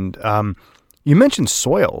mentioned. You mentioned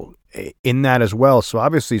soil in that as well. So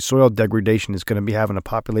obviously soil degradation is going to be having a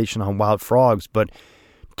population on wild frogs, but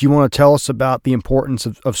do you want to tell us about the importance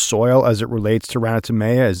of soil as it relates to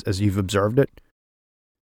Ranitomea as you've observed it?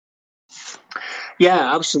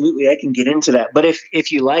 Yeah, absolutely. I can get into that. But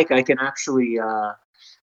if you like, I can actually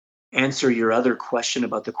answer your other question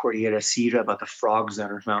about the Cordillera Sierra, about the frogs that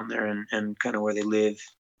are found there and kind of where they live.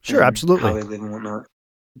 Sure, absolutely. How they live and whatnot,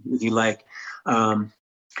 if you like.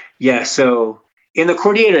 Yeah, so in the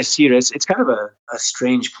Cordillera Sierra, it's kind of a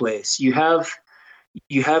strange place. You have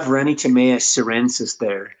Ranitomea syrensis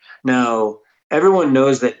there. Now, everyone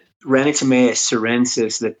knows that Ranitomea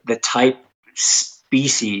syrensis, the type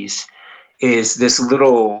species, is this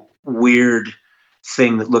little weird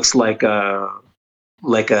thing that looks like a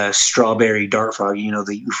strawberry dart frog,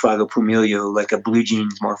 the Euphago pumilio, like a blue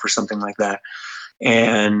jeans morph or something like that.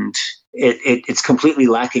 And it's completely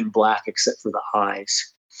lacking black except for the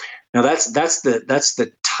eyes. Now that's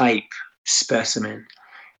the type specimen.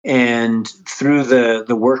 And through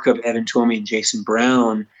the work of Evan Twomey and Jason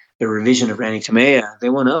Brown, the revision of Ranitomea, they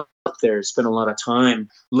went up there, spent a lot of time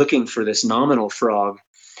looking for this nominal frog,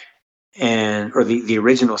 or the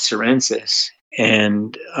original syrensis.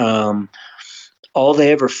 And all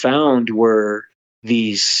they ever found were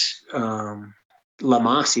these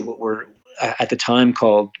lamasi, what were at the time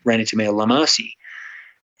called Ranitomea lamasi.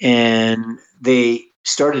 And they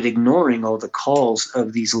started ignoring all the calls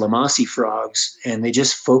of these lamasi frogs, and they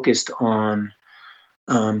just focused on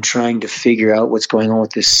trying to figure out what's going on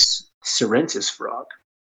with this syrensis frog.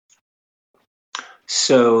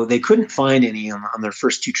 So they couldn't find any on their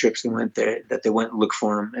first 2 trips they went there, that they went and looked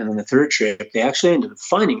for them. And on the 3rd trip, they actually ended up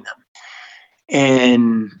finding them.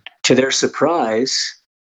 And to their surprise,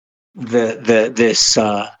 this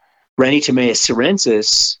Ranitomea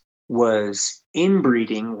syrensis was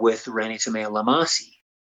inbreeding with Ranitomea lamasi.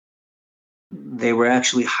 They were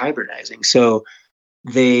actually hybridizing. So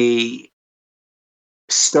they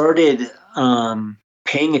started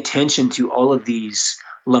paying attention to all of these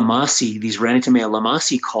lamasi, these Ranitomea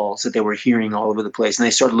lamasi calls that they were hearing all over the place. And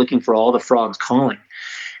they started looking for all the frogs calling.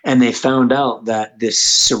 And they found out that this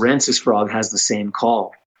Sorensis frog has the same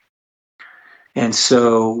call. And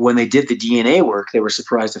so when they did the DNA work, they were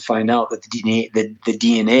surprised to find out that the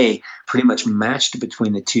DNA pretty much matched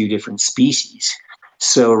between the two different species.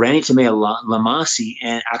 So Ranitomea lamasi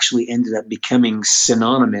actually ended up becoming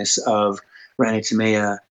synonymous of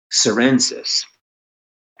Ranitomea sorensis.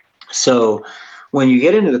 So when you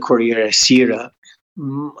get into the Cordillera Sierra,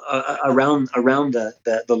 around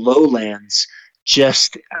the lowlands,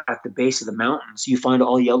 just at the base of the mountains, you find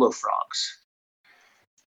all yellow frogs.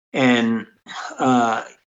 And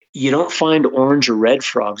you don't find orange or red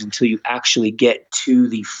frogs until you actually get to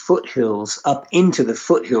the foothills, up into the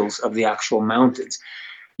foothills of the actual mountains.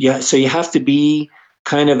 Yeah, so you have to be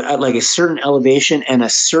kind of at like a certain elevation and a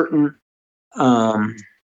certain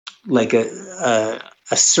like a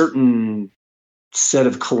certain set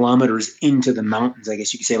of kilometers into the mountains, I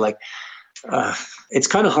guess you could say. Like it's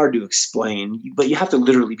kind of hard to explain, but you have to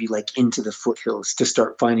literally be like into the foothills to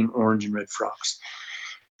start finding orange and red frogs.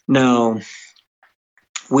 Now,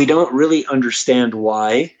 we don't really understand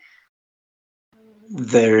why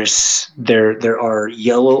there are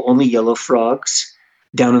only yellow frogs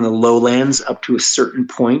down in the lowlands up to a certain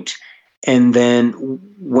point, and then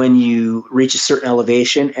when you reach a certain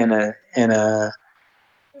elevation and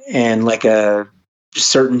like a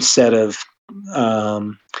certain set of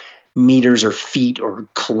meters or feet or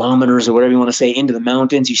kilometers or whatever you want to say into the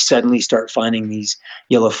mountains, you suddenly start finding these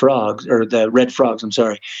yellow frogs, or the red frogs. I'm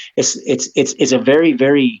sorry. It's a very,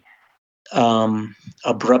 very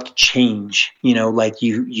abrupt change. You know, like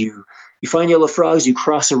you find yellow frogs, you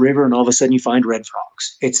cross a river, and all of a sudden you find red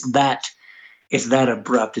frogs. It's that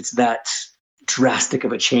abrupt. It's that drastic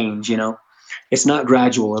of a change. You know, it's not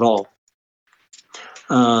gradual at all.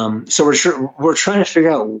 So we're trying to figure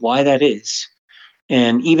out why that is.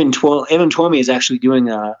 And Evan Twomey is actually doing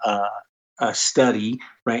a study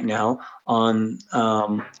right now on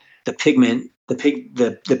the pigments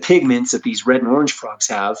that these red and orange frogs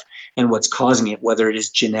have and what's causing it, whether it is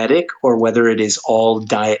genetic or whether it is all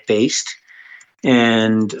diet based.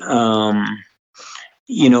 And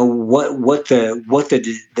you know what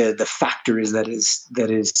the factor is that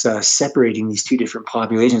is separating these two different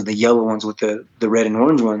populations, the yellow ones with the red and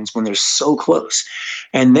orange ones, when they're so close.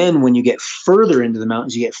 And then when you get further into the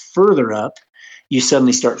mountains, you get further up, you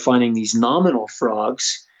suddenly start finding these nominal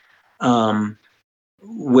frogs,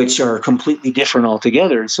 which are completely different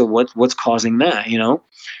altogether. And so what's causing that, you know?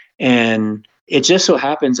 And it just so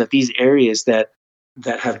happens that these areas that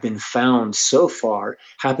have been found so far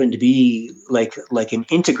happen to be like an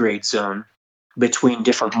integrate zone between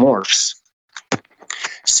different morphs.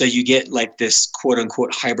 So you get like this quote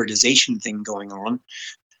unquote hybridization thing going on,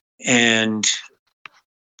 and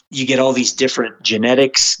you get all these different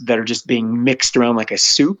genetics that are just being mixed around like a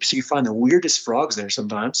soup. So you find the weirdest frogs there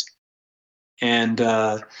sometimes, and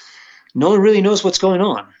no one really knows what's going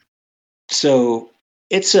on. So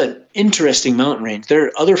it's an interesting mountain range. There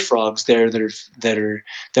are other frogs there that are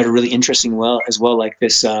really interesting as well, like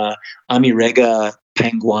this Amirega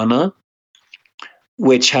panguana,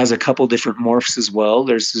 which has a couple different morphs as well.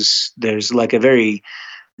 There's like a very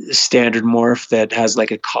standard morph that has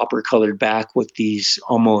like a copper colored back with these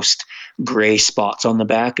almost gray spots on the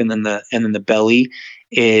back, and then the belly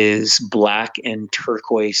is black and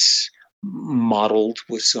turquoise mottled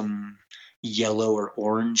with some yellow or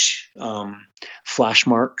orange flash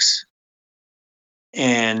marks.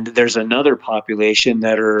 And there's another population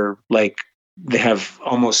that are like, they have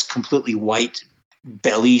almost completely white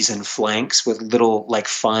bellies and flanks with little like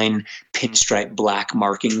fine pinstripe black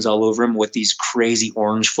markings all over them with these crazy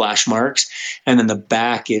orange flash marks. And then the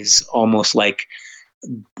back is almost like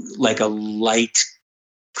a light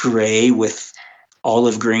gray with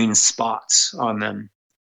olive green spots on them.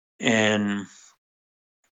 And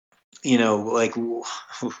you know, like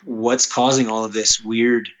what's causing all of this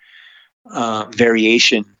weird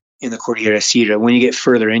variation in the Cordillera Sierra? When you get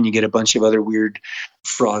further in, you get a bunch of other weird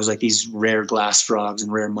frogs, like these rare glass frogs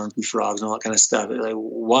and rare monkey frogs and all that kind of stuff. Like,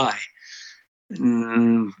 why?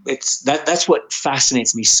 That's what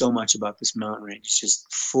fascinates me so much about this mountain range. It's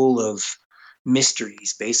just full of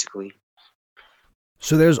mysteries, basically.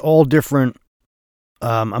 So there's all different.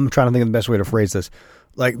 I'm trying to think of the best way to phrase this.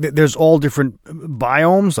 Like there's all different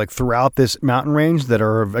biomes like throughout this mountain range that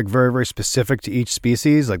are like very, very specific to each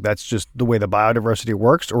species. Like that's just the way the biodiversity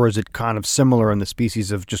works, or is it kind of similar and the species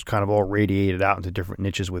have just kind of all radiated out into different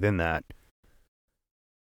niches within that?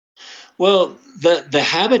 Well, the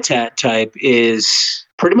habitat type is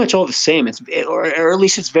pretty much all the same. Or at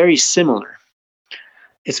least it's very similar.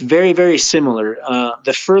 It's very, very similar.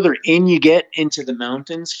 The further in you get into the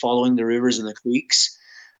mountains, following the rivers and the creeks,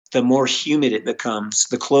 the more humid it becomes.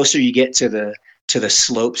 The closer you get to the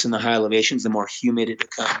slopes and the high elevations, the more humid it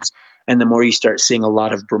becomes, and the more you start seeing a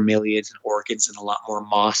lot of bromeliads and orchids and a lot more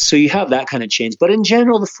moss. So you have that kind of change. But in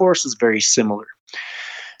general, the forest is very similar.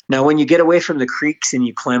 Now, when you get away from the creeks and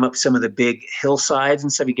you climb up some of the big hillsides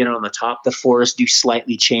and stuff, you get on the top, the forests do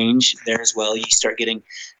slightly change there as well. You start getting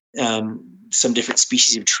some different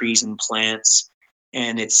species of trees and plants,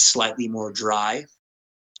 and it's slightly more dry.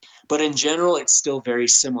 But in general, it's still very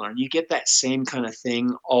similar. And you get that same kind of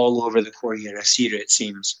thing all over the Cordillera Cedar, it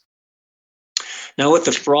seems. Now, with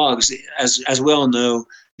the frogs, as we all know,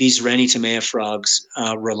 these Ranitomea frogs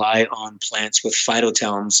rely on plants with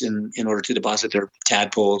phytotalms in order to deposit their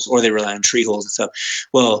tadpoles, or they rely on tree holes and stuff.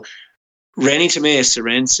 Well, Ranitomea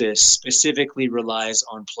syrensis specifically relies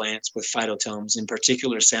on plants with phytotalms, in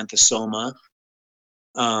particular Xanthosoma,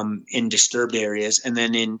 in disturbed areas, and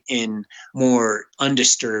then in more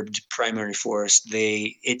undisturbed primary forests,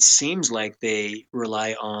 it seems like they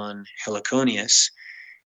rely on Heliconius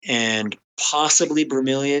and possibly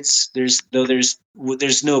bromeliads.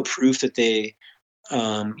 There's no proof that they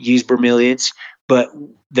use bromeliads, but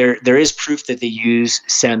there is proof that they use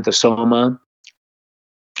Xanthosoma,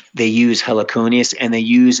 they use Heliconius, and they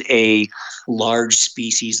use a large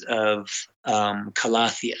species of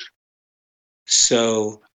Calathea.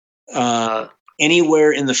 So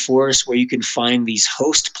anywhere in the forest where you can find these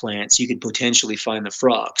host plants, you could potentially find the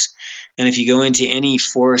frogs. And if you go into any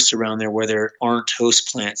forest around there where there aren't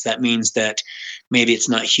host plants, that means that maybe it's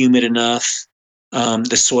not humid enough,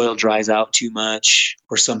 the soil dries out too much,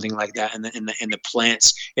 or something like that. And the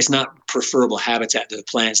plants, it's not preferable habitat to the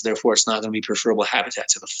plants, therefore it's not going to be preferable habitat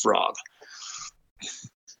to the frog.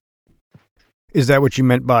 Is that what you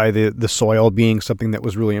meant by the soil being something that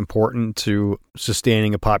was really important to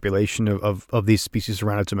sustaining a population of these species of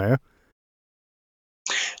Ranitomea?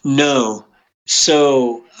 No.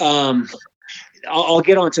 So I'll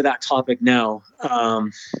get onto that topic now.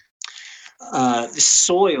 The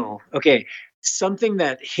soil. Okay. Something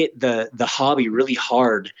that hit the hobby really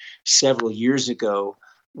hard several years ago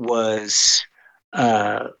was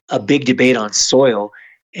a big debate on soil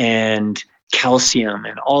and calcium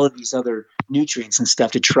and all of these other nutrients and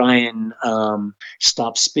stuff to try and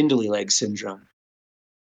stop spindly leg syndrome.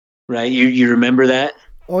 Right? You remember that?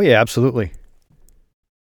 Oh yeah, absolutely.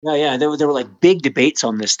 Yeah. There were like big debates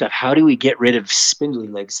on this stuff. How do we get rid of spindly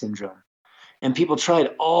leg syndrome? And people tried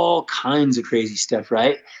all kinds of crazy stuff,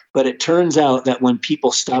 right? But it turns out that when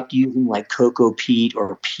people stopped using like cocoa peat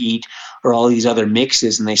or all these other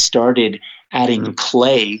mixes, and they started adding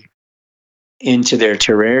clay into their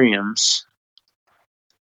terrariums,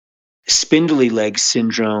 spindly leg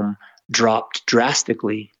syndrome dropped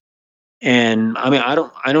drastically. And I mean, I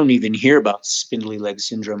don't even hear about spindly leg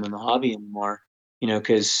syndrome in the hobby anymore,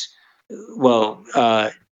 because,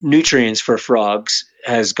 nutrients for frogs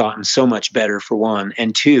has gotten so much better, for one,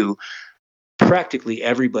 and two, practically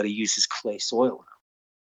everybody uses clay soil now.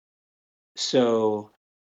 So,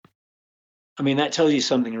 I mean, that tells you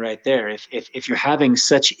something right there. If you're having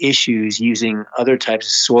such issues using other types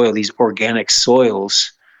of soil, these organic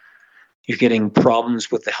soils, you're getting problems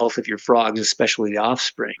with the health of your frogs, especially the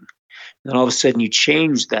offspring. And then all of a sudden you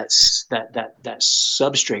change that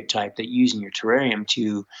substrate type that you use in your terrarium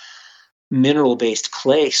to mineral-based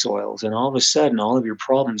clay soils, and all of a sudden all of your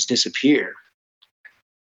problems disappear.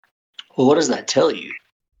 Well, what does that tell you?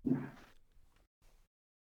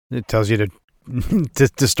 It tells you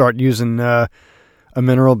to start using a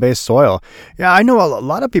mineral-based soil. Yeah, I know a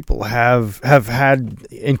lot of people have had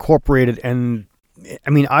incorporated, and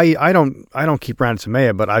I mean, I don't keep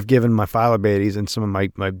Ranitomea, but I've given my Phyllobates and some of my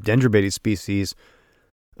Dendrobates species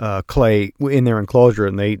clay in their enclosure,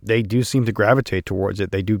 and they do seem to gravitate towards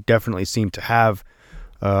it. They do definitely seem to have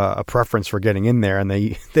a preference for getting in there, and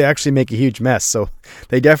they actually make a huge mess. So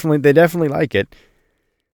they definitely like it.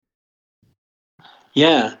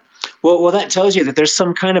 Yeah. Well, that tells you that there's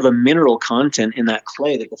some kind of a mineral content in that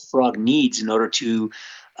clay that the frog needs in order to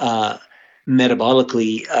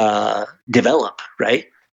metabolically develop, right?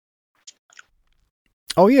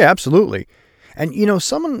 Oh yeah, absolutely. And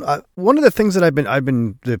one of the things that I've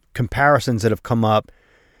been the comparisons that have come up,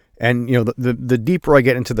 and the deeper I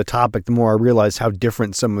get into the topic, the more I realize how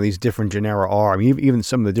different some of these different genera are. I mean, even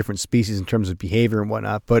some of the different species in terms of behavior and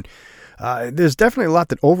whatnot. But there's definitely a lot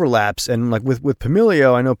that overlaps. And like with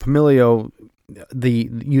Pumilio, I know Pumilio, the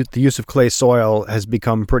use of clay soil has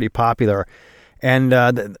become pretty popular. And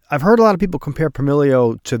I've heard a lot of people compare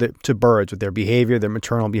Pumilio to birds with their behavior, their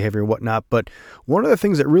maternal behavior and whatnot. But one of the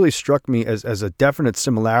things that really struck me as a definite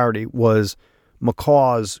similarity was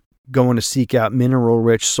macaws going to seek out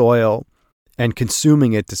mineral-rich soil and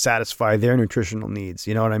consuming it to satisfy their nutritional needs.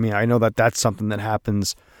 You know what I mean? I know that that's something that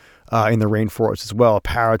happens in the rainforest as well.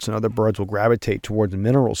 Parrots and other birds will gravitate towards a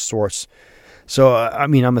mineral source. So, I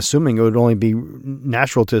mean, I'm assuming it would only be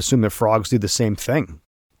natural to assume that frogs do the same thing.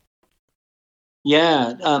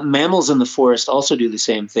 Yeah, mammals in the forest also do the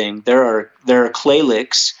same thing. There are clay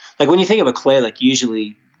licks. Like when you think of a clay lick,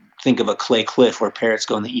 usually think of a clay cliff where parrots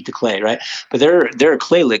go and they eat the clay, right? But there are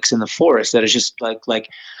clay licks in the forest that is just like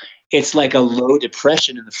it's like a low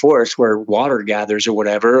depression in the forest where water gathers or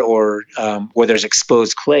whatever, or where there's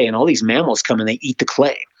exposed clay, and all these mammals come and they eat the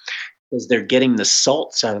clay because they're getting the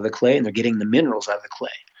salts out of the clay and they're getting the minerals out of the clay.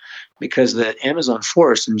 Because the Amazon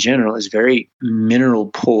forest in general is very mineral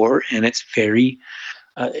poor, and it's very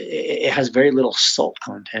it has very little salt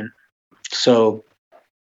content. So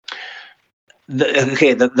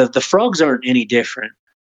the frogs aren't any different.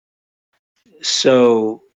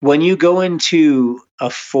 So when you go into a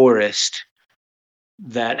forest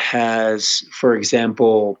that has, for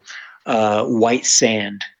example, white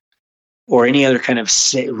sand or any other kind of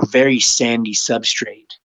very sandy substrate,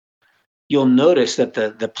 you'll notice that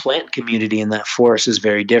the plant community in that forest is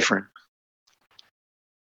very different.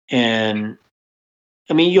 And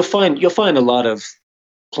I mean, you'll find a lot of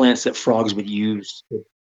plants that frogs would use to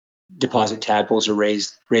deposit tadpoles or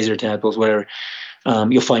raise their tadpoles, whatever.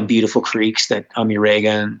 You'll find beautiful creeks that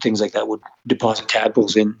Amirega and things like that would deposit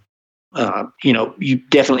tadpoles in. You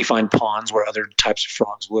definitely find ponds where other types of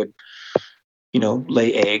frogs would,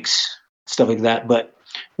 lay eggs, stuff like that. But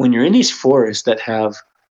when you're in these forests that have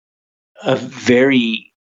a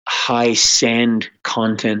very high sand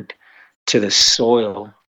content to the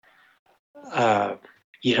soil,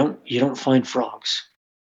 you don't find frogs.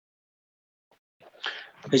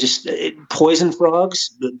 It's just poison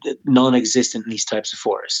frogs, non-existent in these types of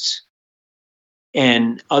forests.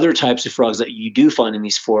 And other types of frogs that you do find in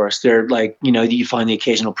these forests, they're like, you find the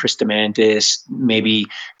occasional Pristomantis, maybe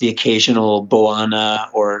the occasional Boana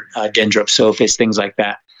or Dendropsophis, things like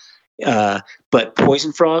that. But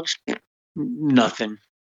poison frogs, nothing.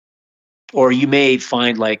 Or you may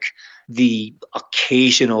find like the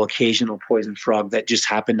occasional poison frog that just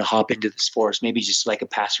happened to hop into this forest, maybe just like a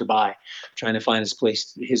passerby trying to find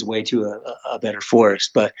his way to a better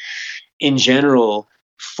forest. But in general,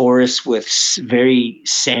 forests with very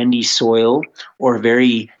sandy soil or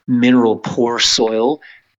very mineral poor soil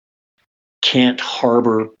can't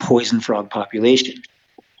harbor poison frog population.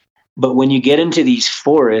 But when you get into these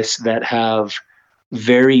forests that have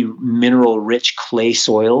very mineral rich clay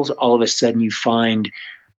soils, all of a sudden you find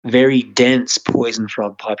very dense poison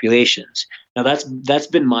frog populations. Now that's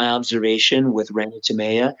been my observation with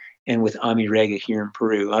Ranitomea and with Amirega here in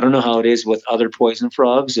Peru. I don't know how it is with other poison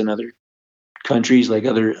frogs in other countries, like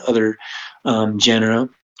other genera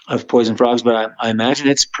of poison frogs, but I imagine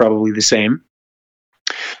it's probably the same.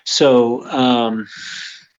 So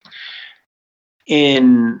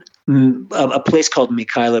in a place called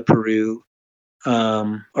Micaela, Peru,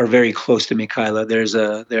 or very close to Micaela, there's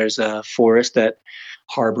a forest that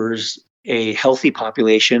harbors a healthy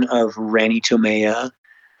population of Ranitomea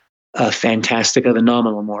fantastica, the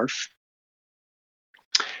nominal morph.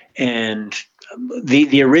 And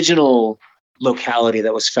the original locality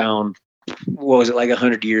that was found, what was it, like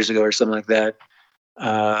 100 years ago or something like that,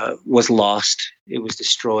 was lost. It was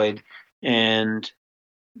destroyed. And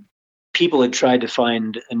people had tried to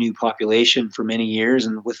find a new population for many years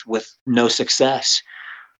and with no success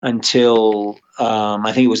until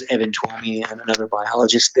I think it was Evan Twomey and another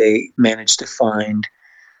biologist. They managed to find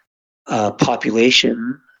a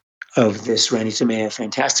population of this Ranitomea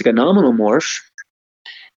fantastica nominal morph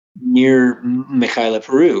near Micaela,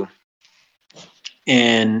 Peru.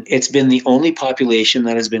 And it's been the only population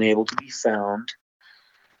that has been able to be found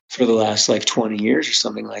for the last like 20 years or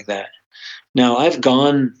something like that. Now, I've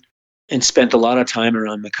gone and spent a lot of time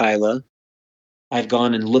around Micaela. I've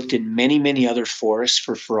gone and looked in many, many other forests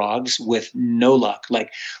for frogs with no luck.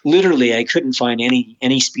 Like literally, I couldn't find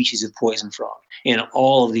any species of poison frog in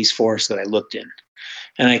all of these forests that I looked in.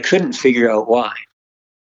 And I couldn't figure out why.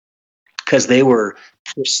 Because they were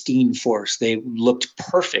pristine forests. They looked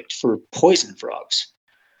perfect for poison frogs.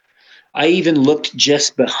 I even looked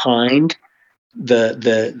just behind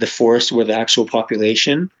the forest where the actual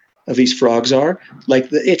population of these frogs are. Like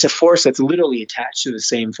it's a forest that's literally attached to the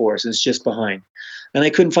same forest, and it's just behind. And I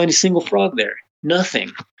couldn't find a single frog there.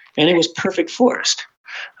 Nothing. And it was perfect forest.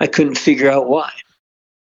 I couldn't figure out why.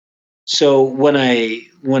 So when I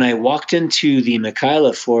walked into the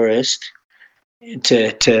Micaela forest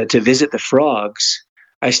to visit the frogs,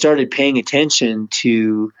 I started paying attention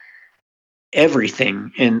to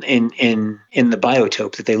everything in the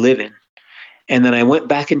biotope that they live in. And then I went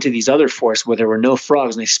back into these other forests where there were no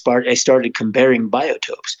frogs, and I started comparing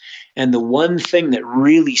biotopes. And the one thing that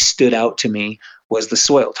really stood out to me was the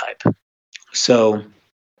soil type. So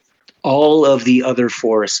all of the other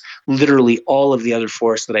forests, literally all of the other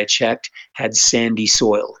forests that I checked, had sandy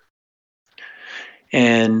soil.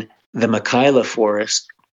 And the Makayla forest,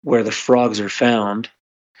 where the frogs are found,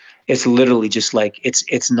 it's literally just like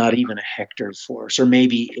it's not even a hectare of forest, or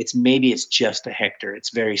maybe it's just a hectare.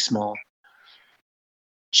 It's very small.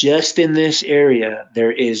 Just in this area,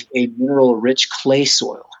 there is a mineral-rich clay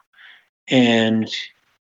soil, and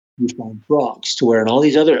you find frogs. To where in all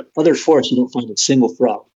these other forests, you don't find a single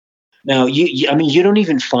frog. Now, you don't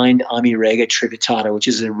even find Amirega trivittata, which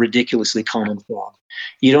is a ridiculously common frog.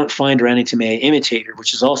 You don't find Ranitomea imitator,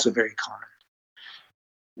 which is also very common.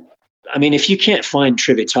 I mean, if you can't find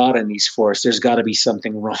trivittata in these forests, there's got to be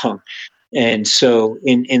something wrong. And so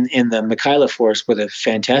in the Makayla forest where the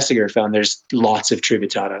Fantastica are found, there's lots of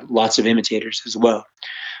trivittata, lots of imitators as well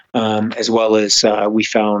as we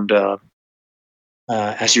found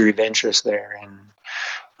Azuriventris there.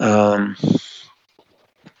 And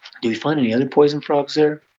did we find any other poison frogs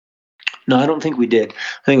there? No, I don't think we did.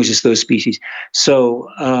 I think it was just those species. So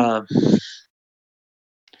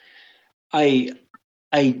I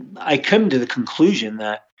come to the conclusion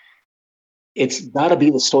that it's got to be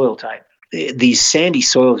the soil type. These sandy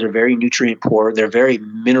soils are very nutrient poor. They're very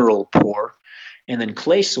mineral poor. And then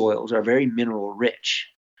clay soils are very mineral rich.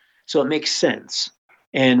 So it makes sense.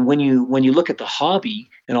 And when you look at the hobby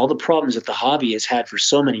and all the problems that the hobby has had for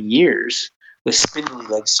so many years with spindly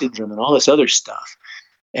leg syndrome and all this other stuff,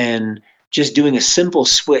 and just doing a simple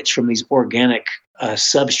switch from these organic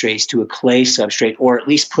substrates to a clay substrate, or at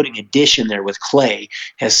least putting a dish in there with clay,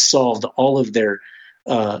 has solved all of their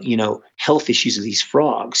health issues of these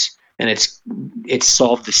frogs. And it's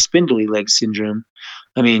solved the spindly leg syndrome.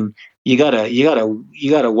 I mean, you gotta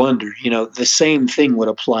wonder. The same thing would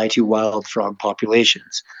apply to wild frog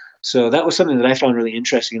populations. So that was something that I found really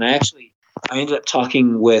interesting. And I ended up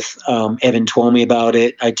talking with Evan Twomey about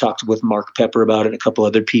it. I talked with Mark Pepper about it, and a couple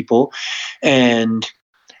other people, and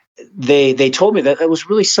they told me that it was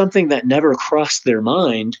really something that never crossed their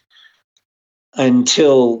mind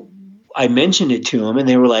until I mentioned it to them, and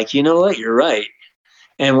they were like, "You know what? You're right."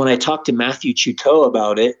 And when I talked to Matthew Chuteau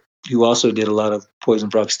about it, who also did a lot of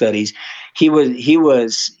poison frog studies, he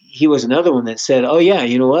was another one that said, "Oh yeah,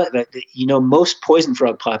 you know what? Most poison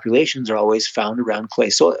frog populations are always found around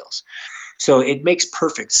clay soils." So it makes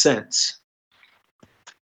perfect sense.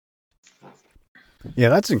 Yeah,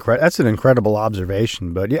 that's an incredible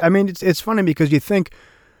observation. But yeah, I mean, it's funny because you think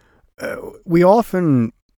we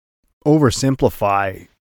often oversimplify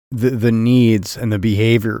the needs and the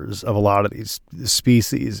behaviors of a lot of these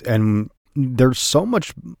species, and there's so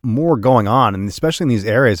much more going on, and especially in these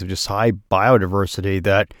areas of just high biodiversity,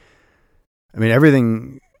 that I mean,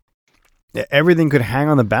 everything could hang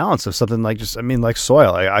on the balance of something like like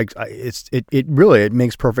soil. It really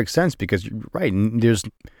makes perfect sense, because you're right, there's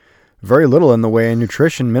very little in the way of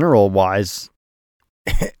nutrition, mineral wise,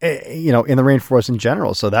 in the rainforest in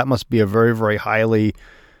general. So that must be a very, very highly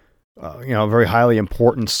very highly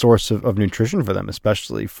important source of nutrition for them,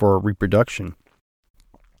 especially for reproduction.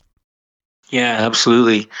 Yeah,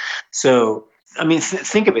 absolutely. So, I mean,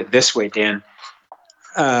 think of it this way, Dan.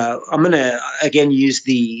 I'm going to, again, use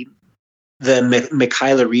the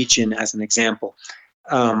Makayla region as an example.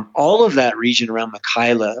 All of that region around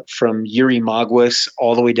Makayla, from Yurimaguas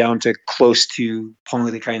all the way down to close to Ponga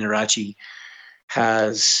de Kainarachi,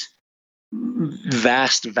 has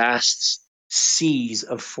vast seas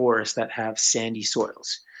of forests that have sandy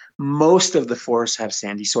soils. Most of the forests have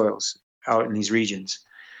sandy soils out in these regions.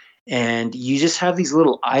 And you just have these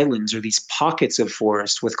little islands or these pockets of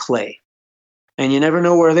forest with clay. And you never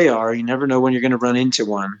know where they are. You never know when you're going to run into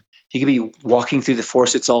one. You could be walking through the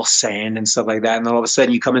forest, it's all sand and stuff like that. And then all of a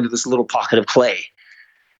sudden you come into this little pocket of clay.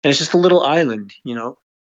 And it's just a little island,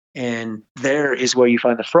 and there is where you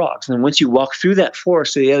find the frogs. And then once you walk through that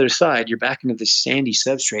forest to the other side, you're back into this sandy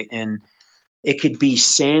substrate. And it could be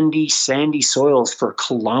sandy soils for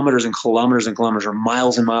kilometers and kilometers and kilometers, or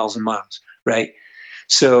miles and miles and miles, right?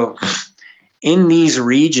 So in these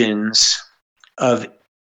regions completely,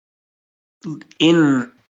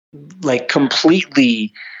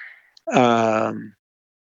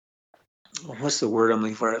 what's the word I'm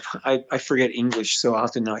looking for? I forget English so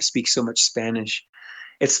often now. I speak so much Spanish.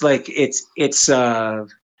 It's like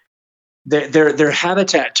they're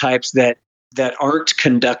habitat types that aren't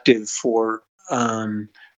conductive for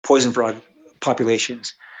poison frog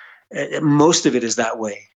populations. Most of it is that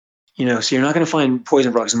way. So you're not going to find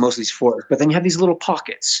poison frogs in most of these forests. But then you have these little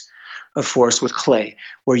pockets of forest with clay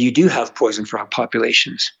where you do have poison frog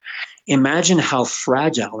populations. Imagine how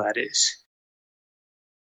fragile that is.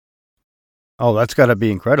 Oh, that's got to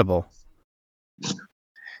be incredible.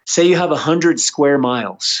 Say you have 100 square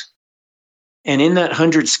miles, and in that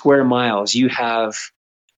 100 square miles, you have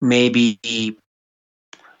maybe,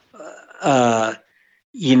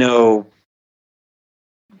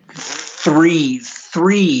 three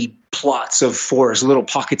plots of forest, little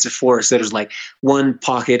pockets of forest that is like one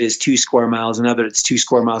pocket is 2 square miles, another it's 2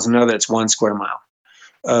 square miles, another it's 1 square mile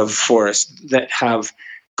of forest that have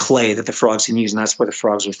clay that the frogs can use, and that's where the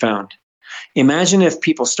frogs are found. Imagine if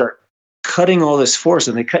people start cutting all this forest,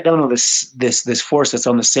 and they cut down all this forest that's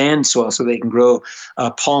on the sand soil so they can grow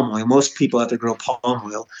palm oil. Most people have to grow palm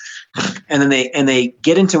oil, and then they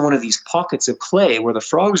get into one of these pockets of clay where the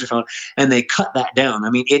frogs are found, and they cut that down.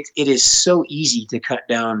 I mean, it is so easy to cut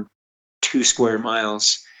down 2 square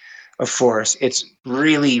miles of forest. It's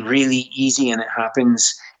really, really easy, and it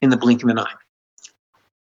happens in the blink of an eye.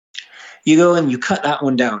 You go and you cut that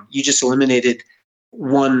one down. You just eliminated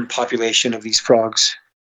one population of these frogs.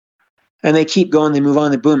 And they keep going, they move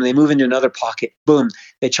on, they move into another pocket. Boom,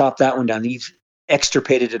 they chop that one down. You've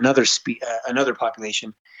extirpated another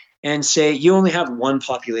population. And say you only have one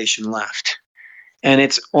population left. And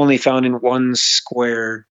it's only found in 1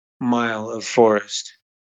 square mile of forest.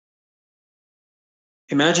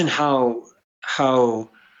 Imagine how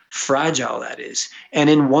fragile that is.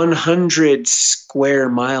 And in 100 square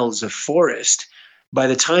miles of forest, by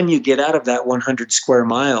the time you get out of that 100 square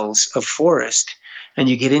miles of forest and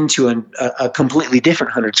you get into a completely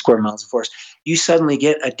different 100 square miles of forest, you suddenly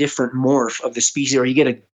get a different morph of the species, or you get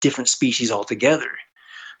a different species altogether.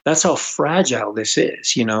 That's how fragile this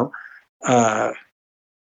is,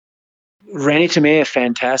 Ranitomea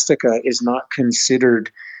fantastica is not considered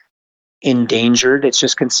endangered. It's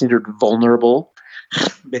just considered vulnerable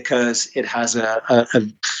because it has a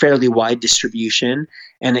fairly wide distribution,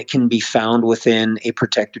 and it can be found within a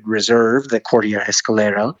protected reserve, the Cordillera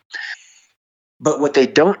Escalera. But what they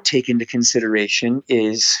don't take into consideration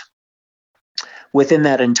is within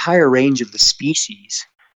that entire range of the species,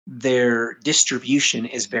 their distribution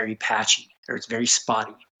is very patchy, or it's very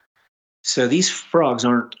spotty. So these frogs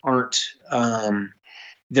they're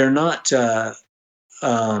not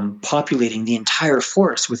populating the entire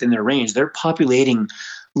forest within their range. They're populating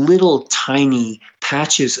little tiny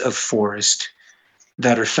patches of forest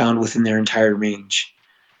that are found within their entire range.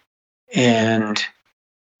 And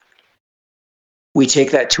we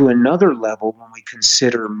take that to another level when we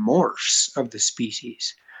consider morphs of the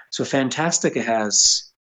species. So Fantastica has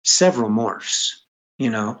several morphs,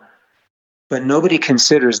 but nobody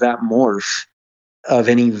considers that morph of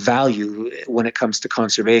any value when it comes to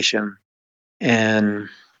conservation. And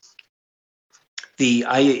the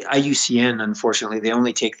IUCN, unfortunately, they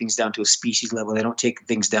only take things down to a species level. They don't take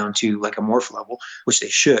things down to like a morph level, which they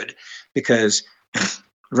should, because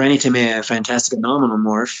Ranitomea fantastica nominal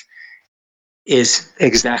morph is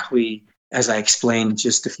exactly as I explained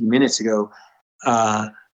just a few minutes ago.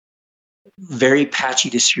 Very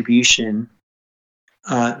patchy distribution.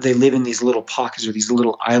 They live in these little pockets or these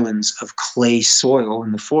little islands of clay soil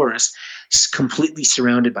in the forest, completely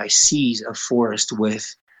surrounded by seas of forest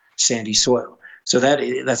with sandy soil. So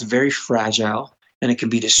that's very fragile, and it can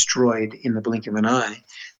be destroyed in the blink of an eye.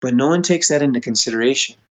 But no one takes that into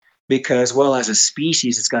consideration because, well, as a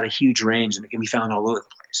species, it's got a huge range and it can be found all over the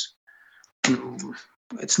place.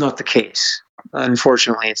 It's not the case.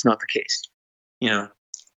 Unfortunately, it's not the case.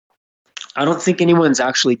 I don't think anyone's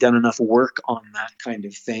actually done enough work on that kind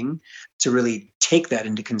of thing to really take that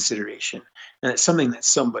into consideration. And it's something that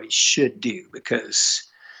somebody should do, because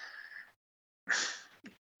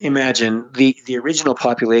imagine the original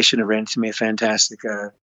population of Ranitomea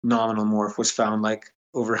fantastica nominal morph was found like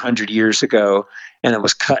over 100 years ago, and it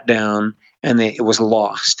was cut down and it was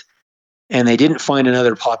lost. And they didn't find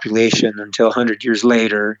another population until 100 years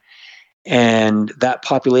later. And that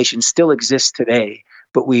population still exists today.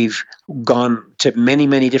 But we've gone to many,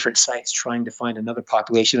 many different sites trying to find another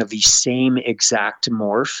population of the same exact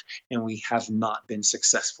morph, and we have not been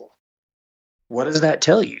successful. What does that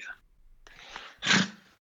tell you?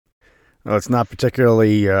 Well, it's not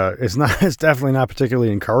particularly. It's definitely not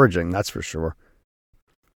particularly encouraging. That's for sure.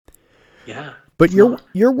 Yeah. But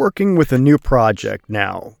you're working with a new project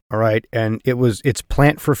now, all right? And it's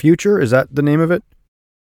Plant for Future. Is that the name of it?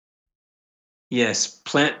 Yes,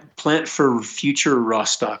 Plant for Future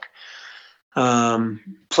Rostock.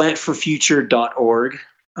 Plantforfuture.org.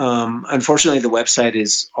 Unfortunately, the website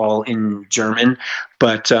is all in German,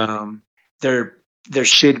 but they're there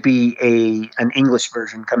should be an English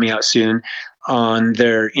version coming out soon. On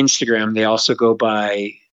their Instagram, they also go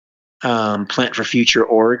by Plant for Future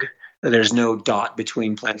org. There's no dot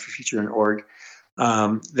between Plant for Future and org.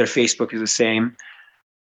 Their Facebook is the same.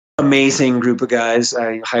 Amazing group of guys.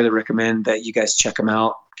 I highly recommend that you guys check them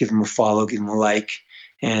out, give them a follow, give them a like,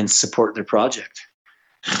 and support their project.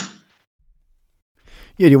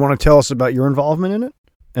 Yeah, do you want to tell us about your involvement in it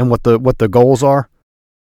and what the goals are?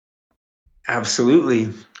 Absolutely.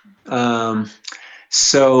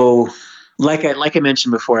 So, like I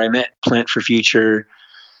mentioned before, I met Plant for Future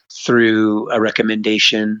through a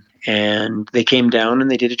recommendation, and they came down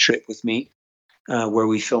and they did a trip with me where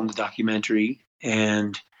we filmed a documentary,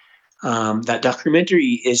 and that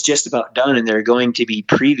documentary is just about done, and they're going to be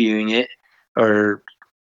previewing it or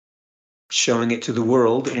showing it to the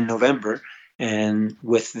world in November. And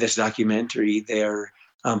with this documentary, they're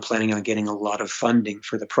planning on getting a lot of funding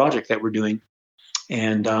for the project that we're doing.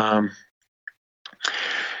 And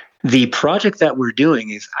the project that we're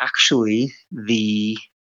doing is actually the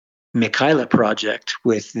Mikayla project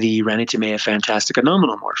with the Ranitimea fantastica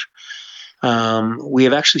nominal-morph. We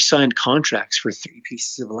have actually signed contracts for 3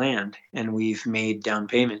 pieces of land, and we've made down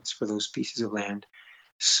payments for those pieces of land.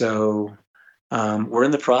 So we're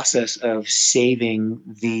in the process of saving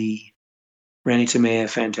the Ranitimea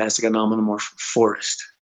fantastica nominal-morph forest.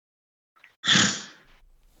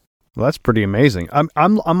 Well, that's pretty amazing. I'm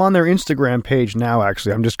on their Instagram page now.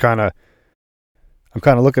 Actually, I'm kind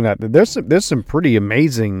of looking at it. There's some pretty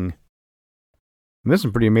amazing. There's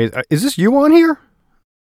some pretty amazing. Is this you on here?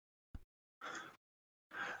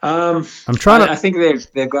 I'm trying to. I think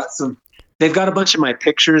they've got some. They've got a bunch of my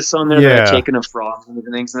pictures on there that I've taken of frogs and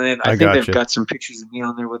different things. And I think they've got some pictures of me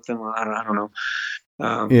on there with them. I don't know.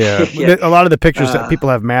 Yeah, a lot of the pictures that people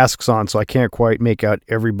have masks on, so I can't quite make out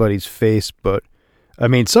everybody's face. But I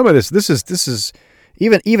mean, some of this is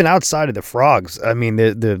even outside of the frogs. I mean,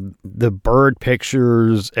 the bird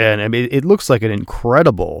pictures, and I mean, it looks like an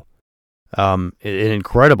incredible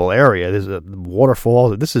area. There's a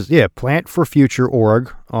waterfall. This is Plant for Future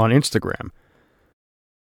org on Instagram.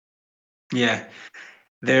 Yeah,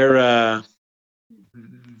 they're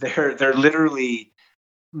literally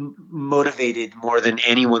motivated more than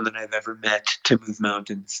anyone that I've ever met to move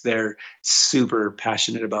mountains. They're super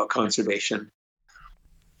passionate about conservation.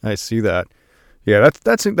 I see that. Yeah,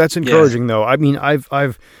 that's encouraging though. I mean, I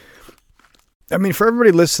mean, for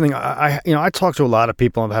everybody listening, I talk to a lot of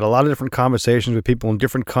people. I've had a lot of different conversations with people in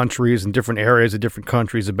different countries and different areas of different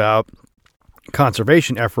countries about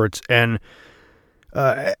conservation efforts. And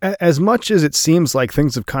as much as it seems like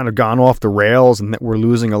things have kind of gone off the rails and that we're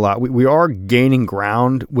losing a lot, we are gaining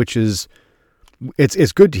ground, which is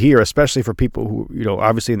it's good to hear, especially for people who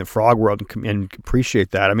obviously in the frog world and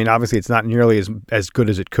appreciate that. I mean, obviously it's not nearly as good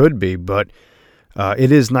as it could be, but it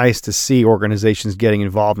is nice to see organizations getting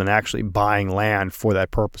involved and actually buying land for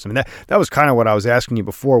that purpose. I mean, that was kind of what I was asking you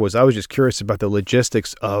before. I was just curious about the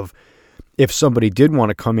logistics of if somebody did want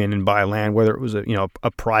to come in and buy land, whether it was a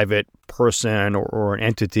private person or an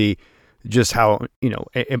entity, just how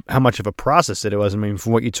much of a process it was. I mean,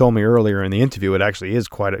 from what you told me earlier in the interview, it actually is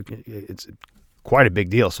quite a big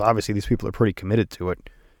deal. So obviously these people are pretty committed to it.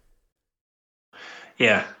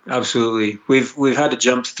 Yeah, absolutely. We've had to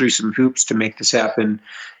jump through some hoops to make this happen,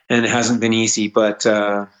 and it hasn't been easy, but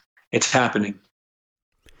it's happening.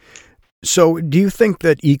 So do you think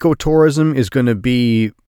that ecotourism is going to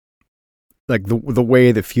be like the way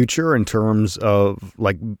of the future in terms of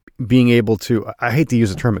like being able to, I hate to use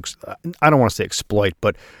the term, I don't want to say exploit,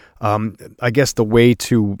 but I guess the way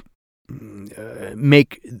to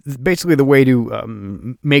make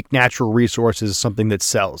natural resources something that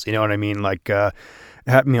sells, you know what I mean? Like,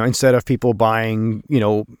 instead of people buying,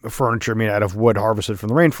 furniture made out of wood harvested from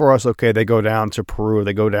the rainforest, okay, they go down to Peru,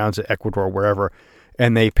 they go down to Ecuador, wherever,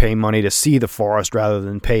 and they pay money to see the forest rather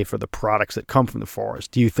than pay for the products that come from the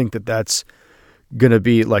forest. Do you think that that's going to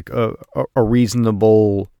be like a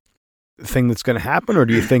reasonable thing that's going to happen, or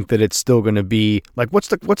do you think that it's still going to be like what's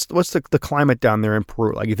the climate down there in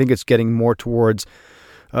Peru? Like, you think it's getting more towards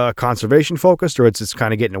conservation focused, or it's just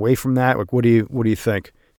kind of getting away from that? Like, what do you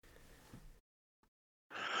think?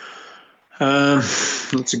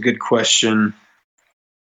 That's a good question.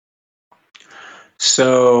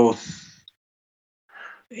 So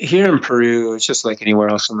here in Peru, it's just like anywhere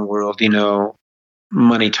else in the world,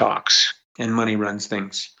 money talks and money runs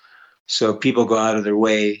things. So people go out of their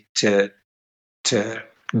way to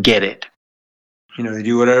get it. They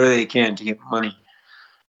do whatever they can to get money.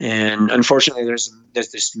 And unfortunately, there's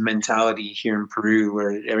this mentality here in Peru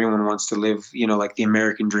where everyone wants to live, like the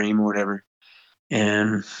American dream or whatever.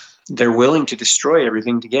 And they're willing to destroy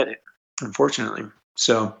everything to get it, unfortunately.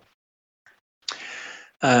 So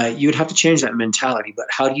you would have to change that mentality. But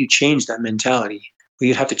how do you change that mentality? Well,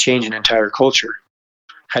 you'd have to change an entire culture.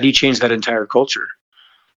 How do you change that entire culture?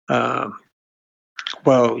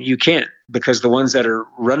 Well, you can't, because the ones that are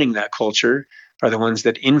running that culture are the ones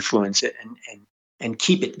that influence it and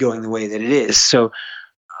keep it going the way that it is. So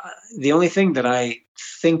the only thing that I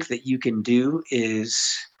think that you can do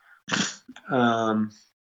is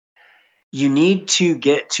you need to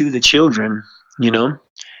get to the children,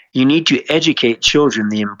 you need to educate children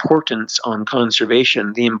the importance on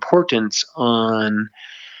conservation, the importance on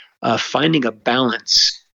finding a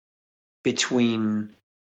balance between,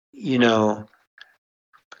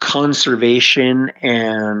 conservation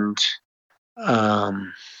and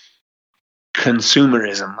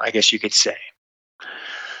consumerism, I guess you could say.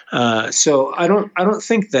 So I don't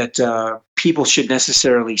think that people should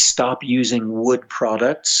necessarily stop using wood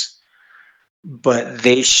products, but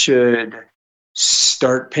they should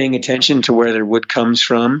start paying attention to where their wood comes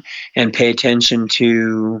from and pay attention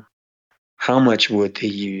to how much wood they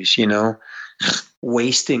use,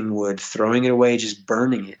 wasting wood, throwing it away, just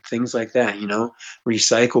burning it, things like that,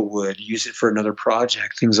 recycle wood, use it for another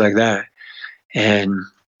project, things like that. And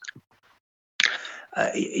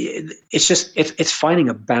it's finding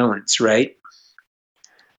a balance, right,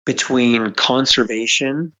 between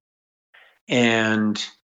conservation and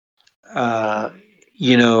another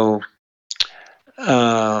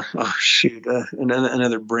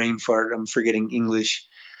brain fart. I'm forgetting English.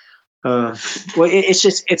 Well,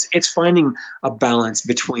 it's finding a balance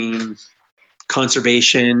between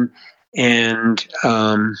conservation and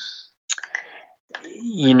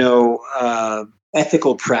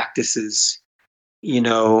ethical practices.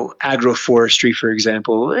 Agroforestry, for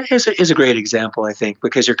example, is a great example, I think,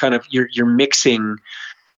 because you're mixing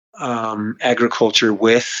agriculture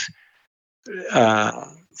with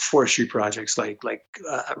forestry projects like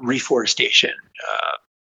reforestation,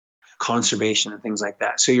 conservation, and things like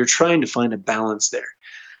that. So you're trying to find a balance there,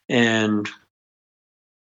 and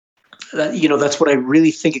that's what I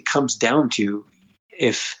really think it comes down to.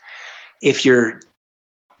 If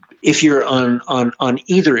you're on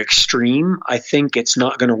either extreme, I think it's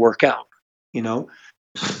not going to work out.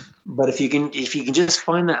 But if you can just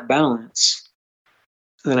find that balance,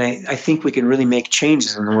 then I think we can really make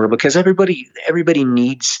changes in the world, because everybody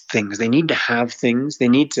needs things. They need to have things. They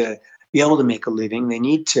need to be able to make a living. They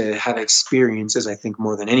need to have experiences, I think,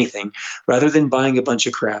 more than anything, rather than buying a bunch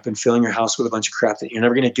of crap and filling your house with a bunch of crap that you're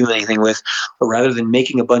never going to do anything with, or rather than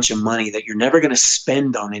making a bunch of money that you're never going to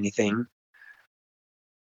spend on anything.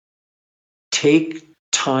 Take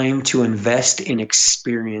time to invest in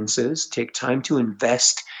experiences. Take time to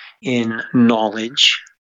invest in knowledge.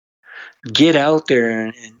 Get out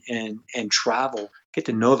there and travel. Get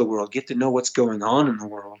to know the world. Get to know what's going on in the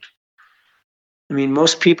world. I mean,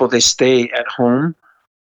 most people, they stay at home,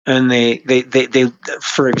 and they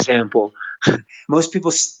for example, most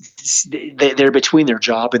people, they're between their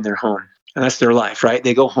job and their home, and that's their life, right?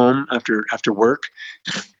 They go home after work,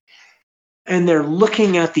 and they're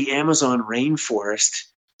looking at the Amazon rainforest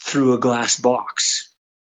through a glass box,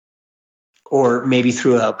 or maybe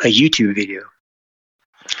through a YouTube video.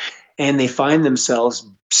 And they find themselves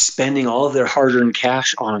spending all of their hard-earned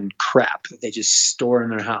cash on crap that they just store in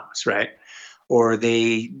their house, right? Or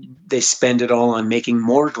they spend it all on making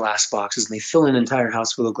more glass boxes, and they fill an entire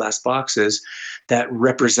house full of glass boxes that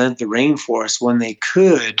represent the rainforest, when they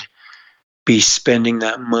could be spending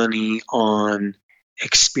that money on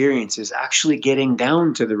experiences, actually getting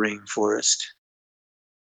down to the rainforest,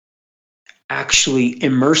 actually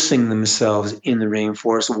immersing themselves in the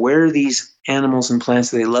rainforest, where these animals and plants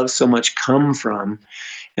that they love so much come from,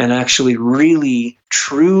 and actually really,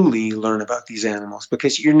 truly learn about these animals,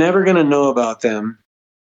 because you're never going to know about them.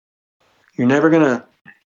 You're never going to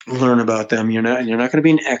learn about them. You're not going to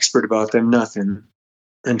be an expert about them, nothing,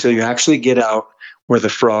 until you actually get out where the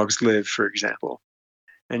frogs live, for example,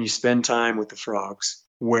 and you spend time with the frogs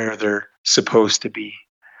where they're supposed to be.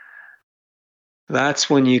 That's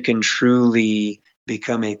when you can truly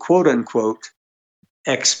become a quote unquote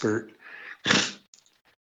expert.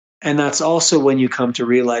 And that's also when you come to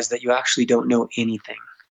realize that you actually don't know anything.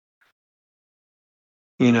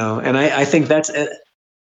 And I think that's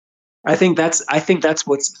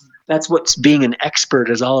what's being an expert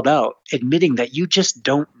is all about, admitting that you just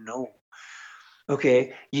don't know.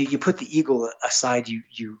 Okay, you put the ego aside, you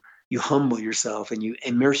humble yourself, and you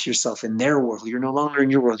immerse yourself in their world. You're no longer in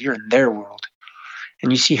your world, you're in their world.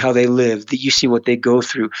 And you see how they live, you see what they go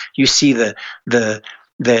through, you see the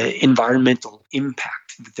environmental impact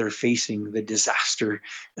that they're facing the disaster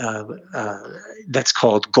that's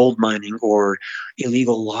called gold mining or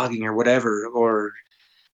illegal logging or whatever, or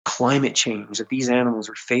climate change that these animals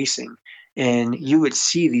are facing. And you would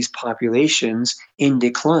see these populations in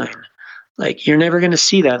decline. Like, you're never going to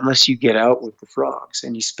see that unless you get out with the frogs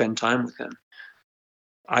and you spend time with them.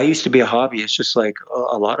 I used to be a hobbyist, just like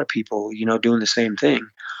a lot of people, doing the same thing,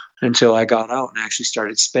 until I got out and actually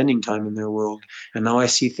started spending time in their world. And now I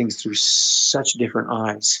see things through such different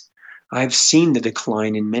eyes. I've seen the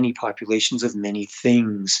decline in many populations of many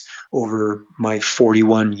things over my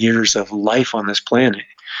 41 years of life on this planet.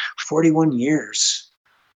 41 years.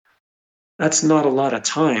 That's not a lot of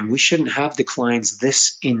time. We shouldn't have declines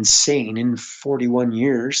this insane in 41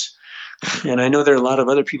 years. And I know there are a lot of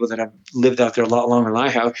other people that have lived out there a lot longer than I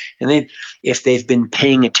have. And if they've been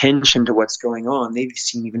paying attention to what's going on, they've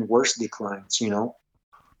seen even worse declines,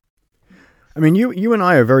 I mean, you and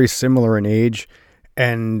I are very similar in age,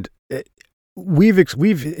 and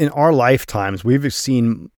we've in our lifetimes, we've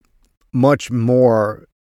seen much more.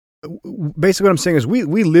 Basically, what I'm saying is we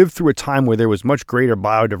lived through a time where there was much greater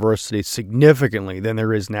biodiversity significantly than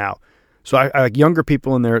there is now. So I like younger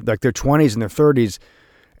people in their 20s and their 30s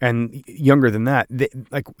and younger than that.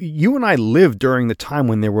 Like you and I lived during the time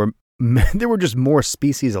when there were just more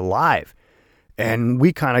species alive. And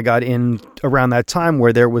we kind of got in around that time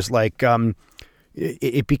where there was like,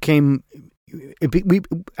 we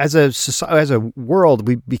as a world,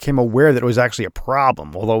 we became aware that it was actually a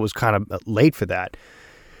problem, although it was kind of late for that.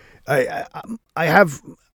 I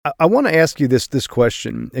want to ask you this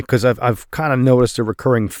question because I've kind of noticed a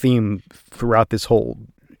recurring theme throughout this whole,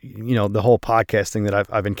 the whole podcast thing that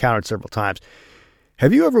I've encountered several times.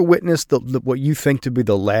 Have you ever witnessed what you think to be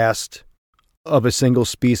the last of a single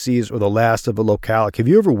species or the last of a locale? Have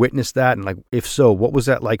you ever witnessed that? And like, if so, what was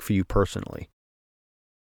that like for you personally?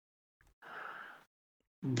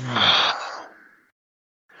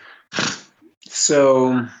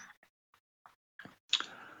 So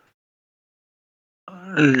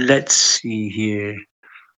let's see here.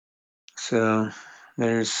 So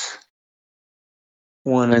there's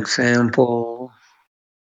one example.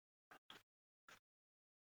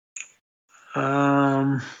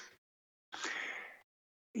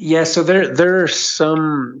 Yeah, so there are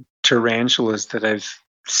some tarantulas that I've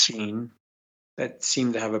seen that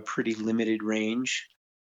seem to have a pretty limited range.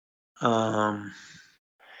 And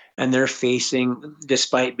they're facing,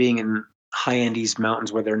 despite being in high Andes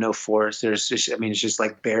mountains where there are no forests, it's just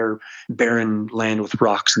like barren land with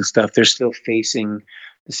rocks and stuff. They're still facing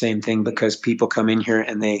the same thing because people come in here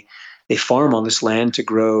and they farm on this land to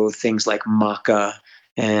grow things like maca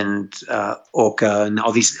and oca and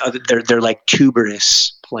all these other, they're like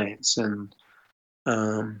tuberous plants, and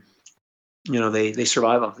they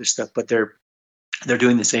survive off this stuff, but they're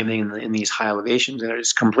doing the same thing in these high elevations, and they're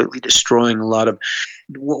just completely destroying a lot of.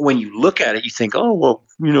 When you look at it, you think, oh well,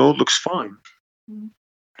 it looks fine.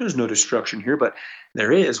 There's no destruction here, but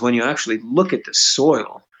there is. When you actually look at the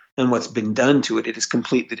soil and what's been done to it, it is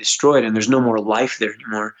completely destroyed, and there's no more life there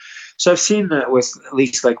anymore. So I've seen that with at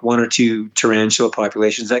least like one or two tarantula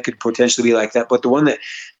populations that could potentially be like that. But the one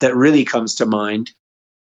that really comes to mind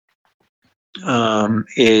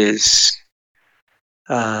is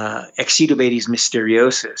Exedobates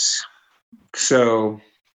mysteriosus. So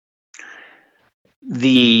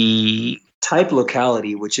the type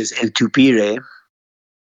locality, which is El Tupire,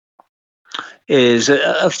 is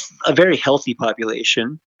a very healthy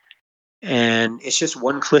population. And it's just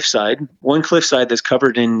one cliffside that's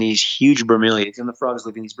covered in these huge bromeliads, and the frogs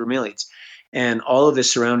live in these bromeliads. And all of the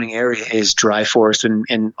surrounding area is dry forest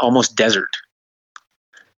and almost desert.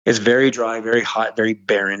 It's very dry, very hot, very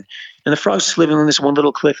barren. And the frogs just living on this one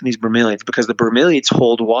little cliff in these bromeliads because the bromeliads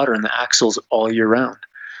hold water in the axils all year round.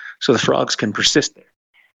 So the frogs can persist there.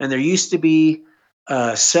 And there used to be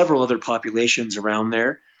several other populations around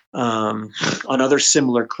there on other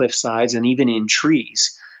similar cliff sides and even in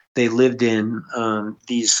trees. They lived in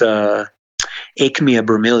these Achmea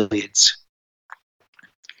bromeliads.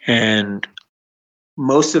 And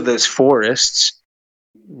most of those forests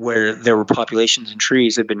where there were populations and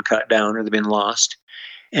trees had been cut down or they've been lost.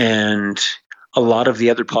 And a lot of the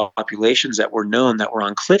other populations that were known that were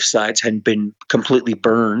on cliff sides had been completely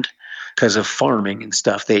burned because of farming and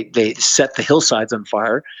stuff. They set the hillsides on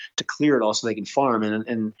fire to clear it all so they can farm.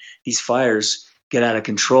 And these fires get out of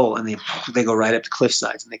control and they go right up to cliff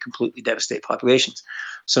sides and they completely devastate populations.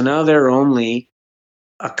 So now there are only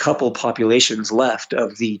a couple populations left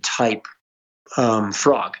of the type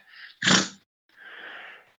frog.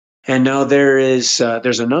 And now there's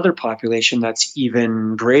another population that's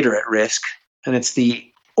even greater at risk, and it's the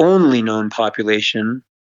only known population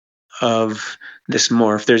of this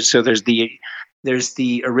morph. There's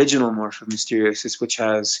the original morph of Mysteriosus, which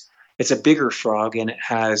it's a bigger frog and it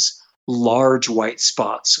has large white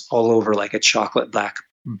spots all over like a chocolate black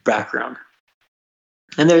background.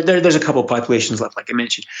 And there's a couple populations left, like I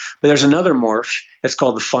mentioned. But there's another morph. It's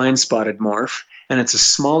called the fine spotted morph, and it's a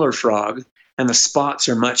smaller frog, and the spots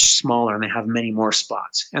are much smaller, and they have many more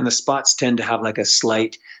spots. And the spots tend to have like a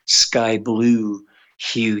slight sky blue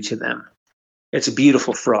hue to them. It's a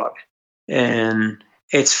beautiful frog, and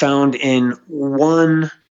it's found in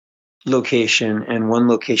one location and one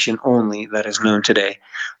location only that is known today.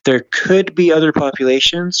 There could be other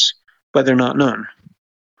populations, but they're not known.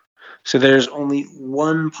 So there's only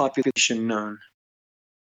one population known.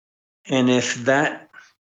 And if that,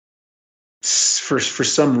 for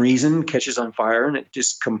some reason, catches on fire and it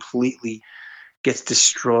just completely gets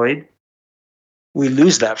destroyed, we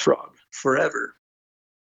lose that frog forever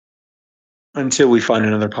until we find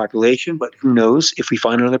another population. But who knows if we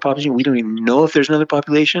find another population? We don't even know if there's another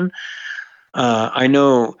population. I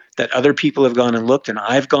know that other people have gone and looked, and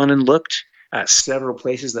I've gone and looked at several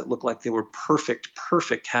places that look like they were perfect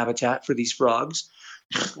habitat for these frogs.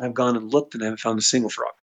 I've gone and looked and I haven't found a single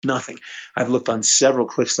frog. Nothing. I've looked on several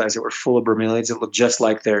cliffsides that were full of bromeliads that looked just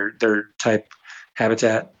like their type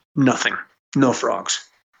habitat. Nothing. No frogs.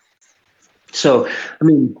 So, I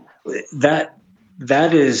mean, that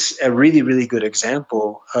is a really, really good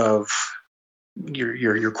example of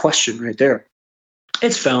your question right there.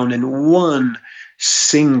 It's found in one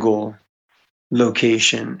single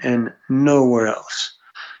location and nowhere else.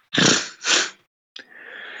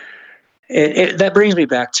 That brings me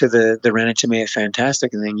back to the Ranitimea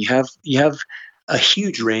fantastica thing. You have a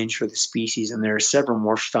huge range for the species, and there are several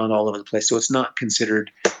morphs found all over the place. So it's not considered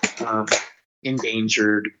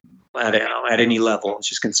endangered at any level. It's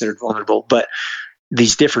just considered vulnerable. But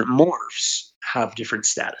these different morphs have different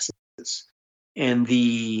statuses, and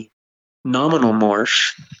the nominal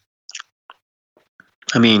morph,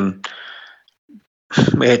 I mean,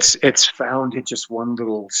 it's found in just one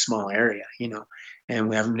little small area, and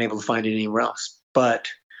we haven't been able to find it anywhere else. But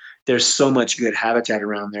there's so much good habitat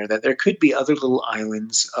around there that there could be other little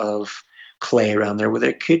islands of clay around there where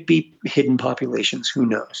there could be hidden populations. Who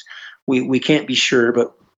knows? We can't be sure,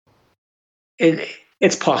 but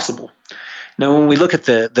it's possible. Now, when we look at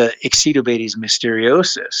the Exedobates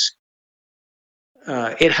mysteriosus,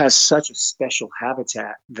 it has such a special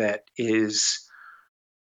habitat that is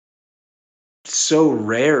so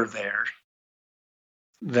rare there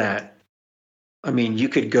that, I mean, you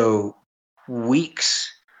could go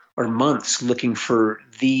weeks or months looking for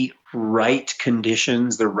the right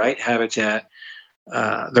conditions, the right habitat,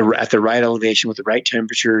 at the right elevation with the right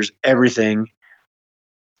temperatures, everything,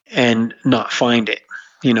 and not find it.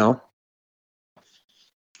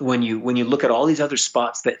 When you look at all these other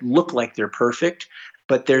spots that look like they're perfect,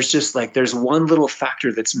 but there's one little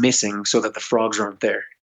factor that's missing so that the frogs aren't there.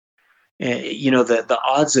 The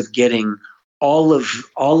odds of getting all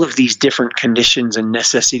of these different conditions and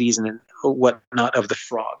necessities and whatnot of the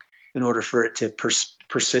frog in order for it to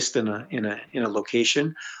persist in a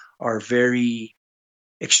location are very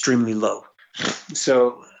extremely low.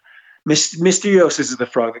 So Mysteriosus is the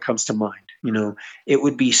frog that comes to mind. It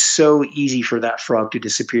would be so easy for that frog to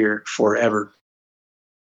disappear forever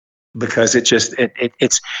because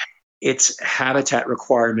its habitat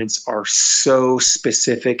requirements are so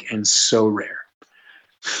specific and so rare.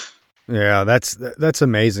 Yeah, that's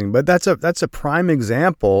amazing. But that's a prime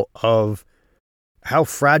example of how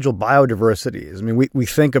fragile biodiversity is. I mean, we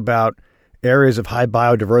think about areas of high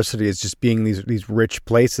biodiversity as just being these rich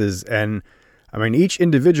places, and I mean, each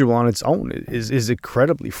individual on its own is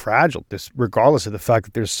incredibly fragile, regardless of the fact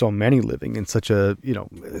that there's so many living in such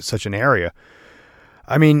an area.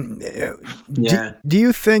 I mean, yeah. Do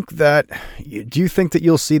you think that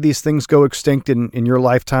you'll see these things go extinct in your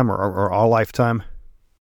lifetime or our lifetime?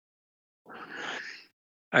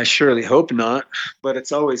 I surely hope not, but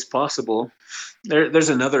it's always possible. There's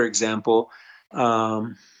another example.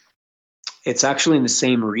 It's actually in the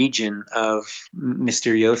same region of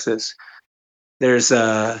Mysteriosus. There's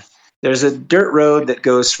a dirt road that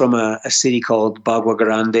goes from a city called Bagua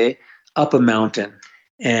Grande up a mountain,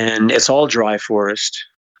 and it's all dry forest.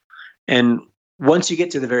 And once you get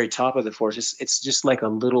to the very top of the forest, it's just like a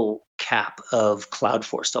little cap of cloud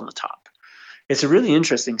forest on the top. It's really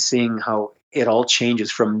interesting seeing how it all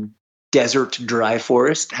changes from desert dry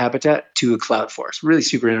forest habitat to a cloud forest. Really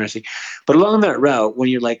super interesting. But along that route, when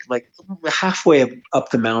you're like halfway up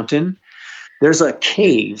the mountain, there's a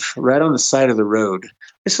cave right on the side of the road.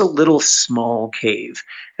 It's a little small cave,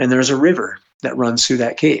 and there's a river that runs through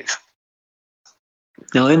that cave.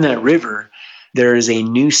 Now, in that river, there is a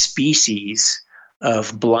new species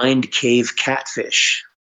of blind cave catfish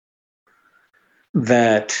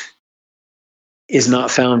that is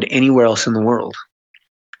not found anywhere else in the world.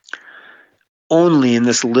 Only in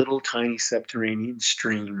this little tiny subterranean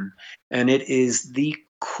stream. And it is the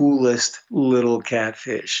coolest little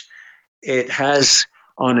catfish. It has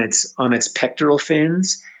on its pectoral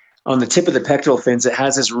fins, on the tip of the pectoral fins, it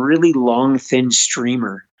has this really long, thin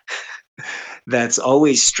streamer that's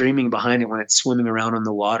always streaming behind it when it's swimming around in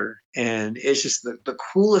the water. And it's just the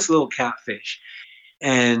coolest little catfish.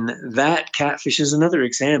 And that catfish is another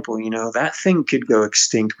example. That thing could go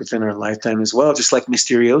extinct within our lifetime as well, just like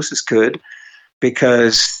Mysteriosus could,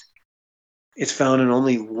 because it's found in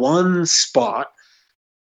only one spot.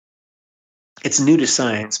 It's new to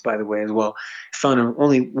science, by the way, as well. Found in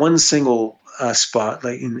only one single spot,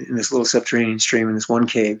 like in this little subterranean stream in this one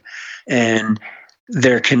cave. And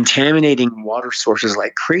they're contaminating water sources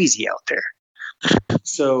like crazy out there.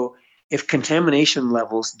 So if contamination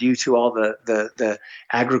levels due to all the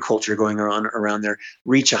agriculture going on around there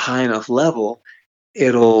reach a high enough level,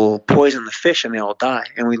 it'll poison the fish and they all die,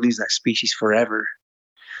 and we lose that species forever.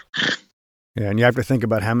 Yeah, and you have to think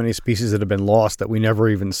about how many species that have been lost that we never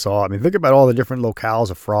even saw. I mean, think about all the different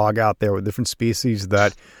locales of frog out there with different species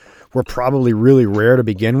that were probably really rare to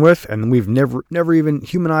begin with, and we've never even,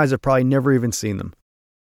 human eyes have probably never even seen them.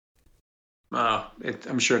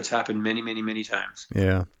 I'm sure it's happened many, many, many times.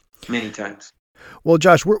 Yeah. Many times. Well,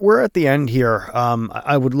 Josh, we're at the end here.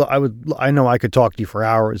 I know I could talk to you for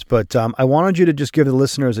hours, but I wanted you to just give the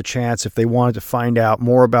listeners a chance if they wanted to find out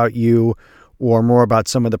more about you or more about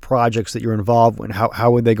some of the projects that you're involved in.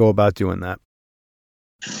 How would they go about doing that?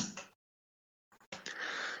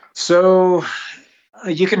 So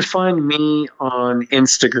you can find me on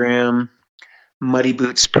Instagram, Muddy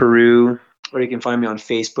Boots Peru, or you can find me on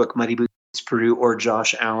Facebook, Muddy Boots Peru, or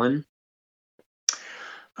Josh Allen.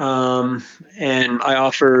 And I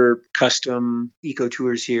offer custom eco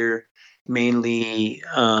tours here, mainly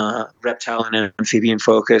reptile and amphibian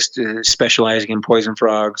focused, specializing in poison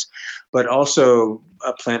frogs, but also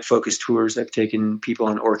plant focused tours. I've taken people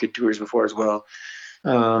on orchid tours before as well.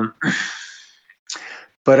 But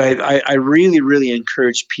I really, really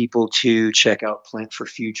encourage people to check out Plant for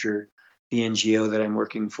Future, the NGO that I'm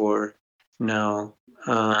working for now.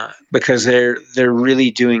 Because they're really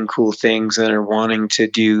doing cool things and are wanting to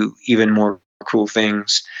do even more cool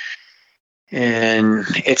things. And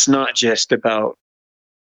it's not just about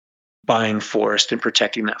buying forest and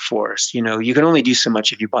protecting that forest. You can only do so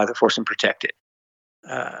much if you buy the forest and protect it.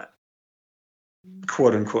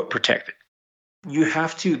 Quote unquote, protect it. You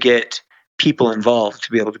have to get people involved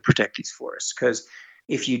to be able to protect these forests, because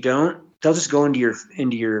if you don't, they'll just go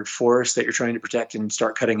into your forest that you're trying to protect and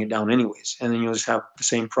start cutting it down anyways. And then you'll just have the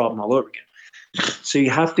same problem all over again. So you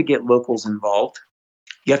have to get locals involved.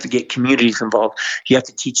 You have to get communities involved. You have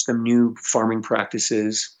to teach them new farming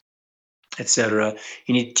practices, etc.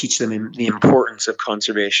 You need to teach them the importance of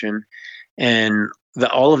conservation. And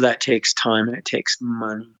all of that takes time and it takes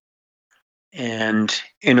money. And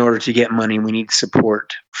in order to get money, we need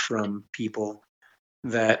support from people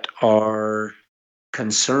that are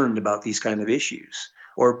concerned about these kind of issues,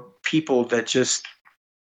 or people that just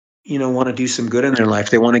want to do some good in their life.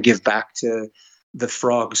 They want to give back to the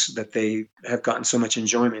frogs that they have gotten so much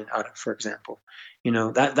enjoyment out of, for example.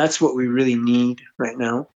 That's what we really need right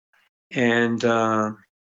now. And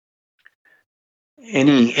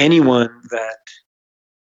anyone that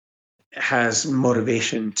has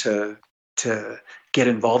motivation to get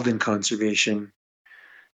involved in conservation,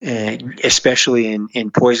 and especially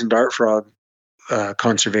in poison dart frog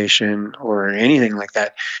conservation or anything like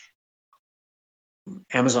that,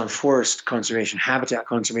 Amazon forest conservation, habitat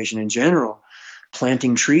conservation in general,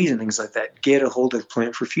 planting trees and things like that, get a hold of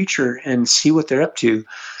Plant for Future and see what they're up to,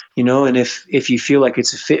 and if you feel like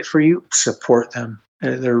it's a fit for you, support them.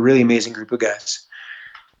 They're a really amazing group of guys.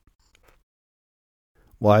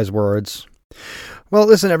 Wise words. Well,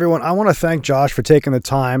 listen, everyone, I want to thank Josh for taking the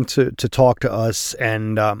time to talk to us.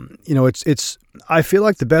 And, I feel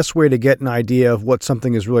like the best way to get an idea of what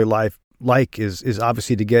something is really like is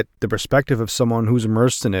obviously to get the perspective of someone who's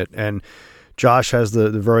immersed in it. And Josh has the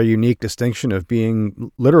very unique distinction of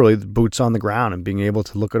being literally the boots on the ground and being able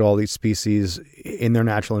to look at all these species in their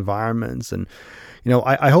natural environments. And,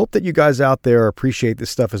 I hope that you guys out there appreciate this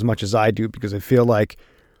stuff as much as I do, because I feel like,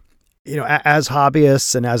 as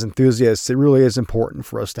hobbyists and as enthusiasts, it really is important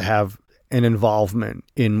for us to have an involvement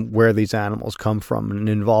in where these animals come from and an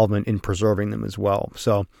involvement in preserving them as well.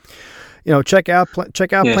 So, check out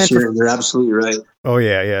Yes, you're absolutely right. Oh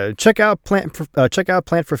yeah. Check out Plant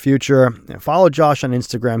for Future. Follow Josh on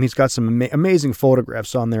Instagram. He's got some amazing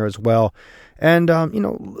photographs on there as well. And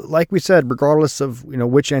like we said, regardless of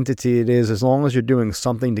which entity it is, as long as you're doing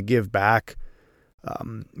something to give back,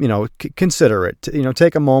 consider it.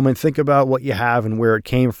 Take a moment, think about what you have and where it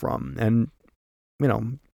came from, and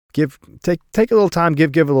take a little time,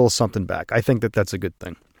 give a little something back. I think that's a good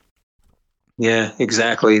thing. Yeah,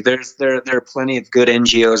 exactly. There are plenty of good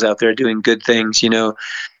NGOs out there doing good things,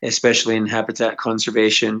 especially in habitat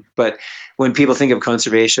conservation. But when people think of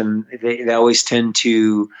conservation, they always tend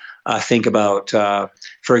to think about,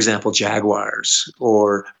 for example, jaguars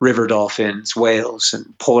or river dolphins, whales, and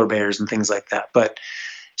polar bears and things like that. But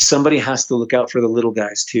somebody has to look out for the little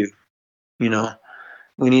guys too. We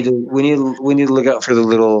need to look out for the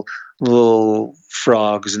little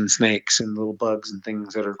frogs and snakes and little bugs and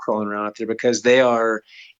things that are crawling around out there, because they are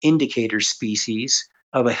indicator species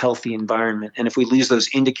of a healthy environment. And if we lose those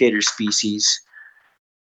indicator species,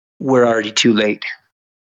 we're already too late.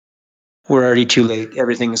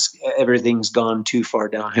 Everything's gone too far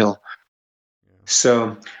downhill.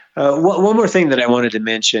 So one more thing that I wanted to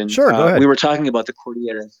mention. Sure, go ahead. We were talking about the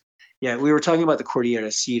Cordillera. Yeah, we were talking about the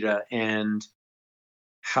Cordillera Sierra and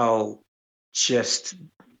how just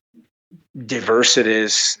diverse it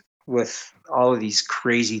is with all of these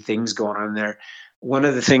crazy things going on there. One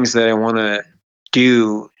of the things that I want to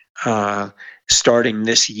do starting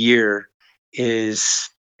this year is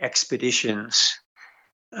expeditions.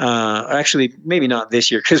 Actually, maybe not this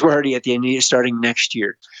year, because we're already at the end of the year, starting next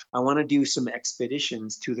year. I want to do some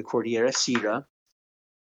expeditions to the Cordillera Sierra,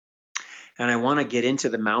 and I want to get into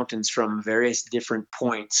the mountains from various different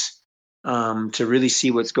points to really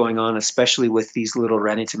see what's going on, especially with these little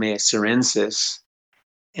Ranitomea syrensis.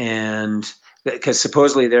 And because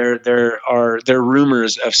supposedly there are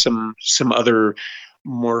rumors of some other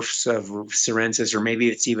morphs of syrensis, or maybe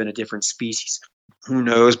it's even a different species. Who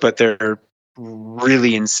knows? But they're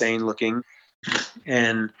really insane looking,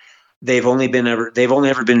 and they've only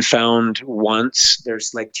ever been found once.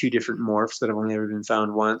 There's like 2 different morphs that have only ever been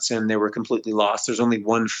found once, and they were completely lost. There's only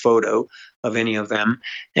one photo of any of them,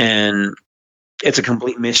 and it's a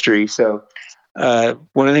complete mystery. So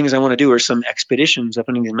one of the things I want to do are some expeditions up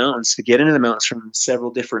into the mountains, to get into the mountains from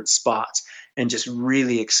several different spots and just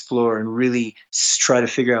really explore and really try to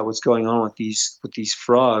figure out what's going on with these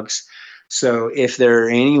frogs. So if there's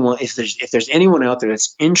anyone out there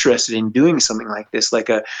that's interested in doing something like this, like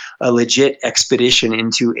a legit expedition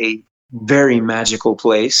into a very magical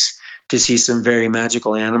place to see some very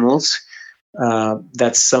magical animals,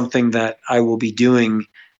 that's something that I will be doing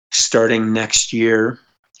starting next year.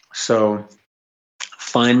 So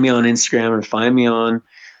find me on Instagram or find me on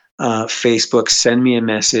Facebook, send me a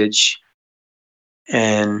message,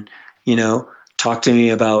 and talk to me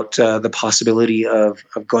about the possibility of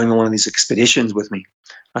going on one of these expeditions with me.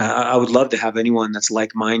 I would love to have anyone that's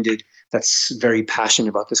like-minded, that's very passionate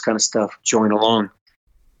about this kind of stuff, join along.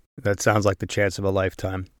 That sounds like the chance of a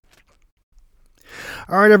lifetime.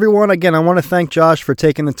 All right, everyone. Again, I want to thank Josh for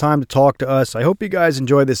taking the time to talk to us. I hope you guys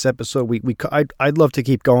enjoyed this episode. I'd love to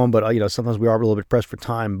keep going, but sometimes we are a little bit pressed for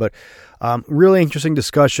time. But really interesting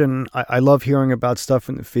discussion. I love hearing about stuff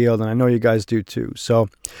in the field, and I know you guys do too. So,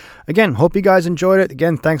 again, hope you guys enjoyed it.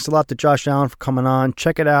 Again, thanks a lot to Josh Allen for coming on.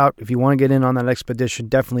 Check it out. If you want to get in on that expedition,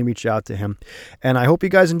 definitely reach out to him. And I hope you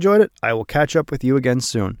guys enjoyed it. I will catch up with you again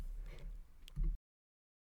soon.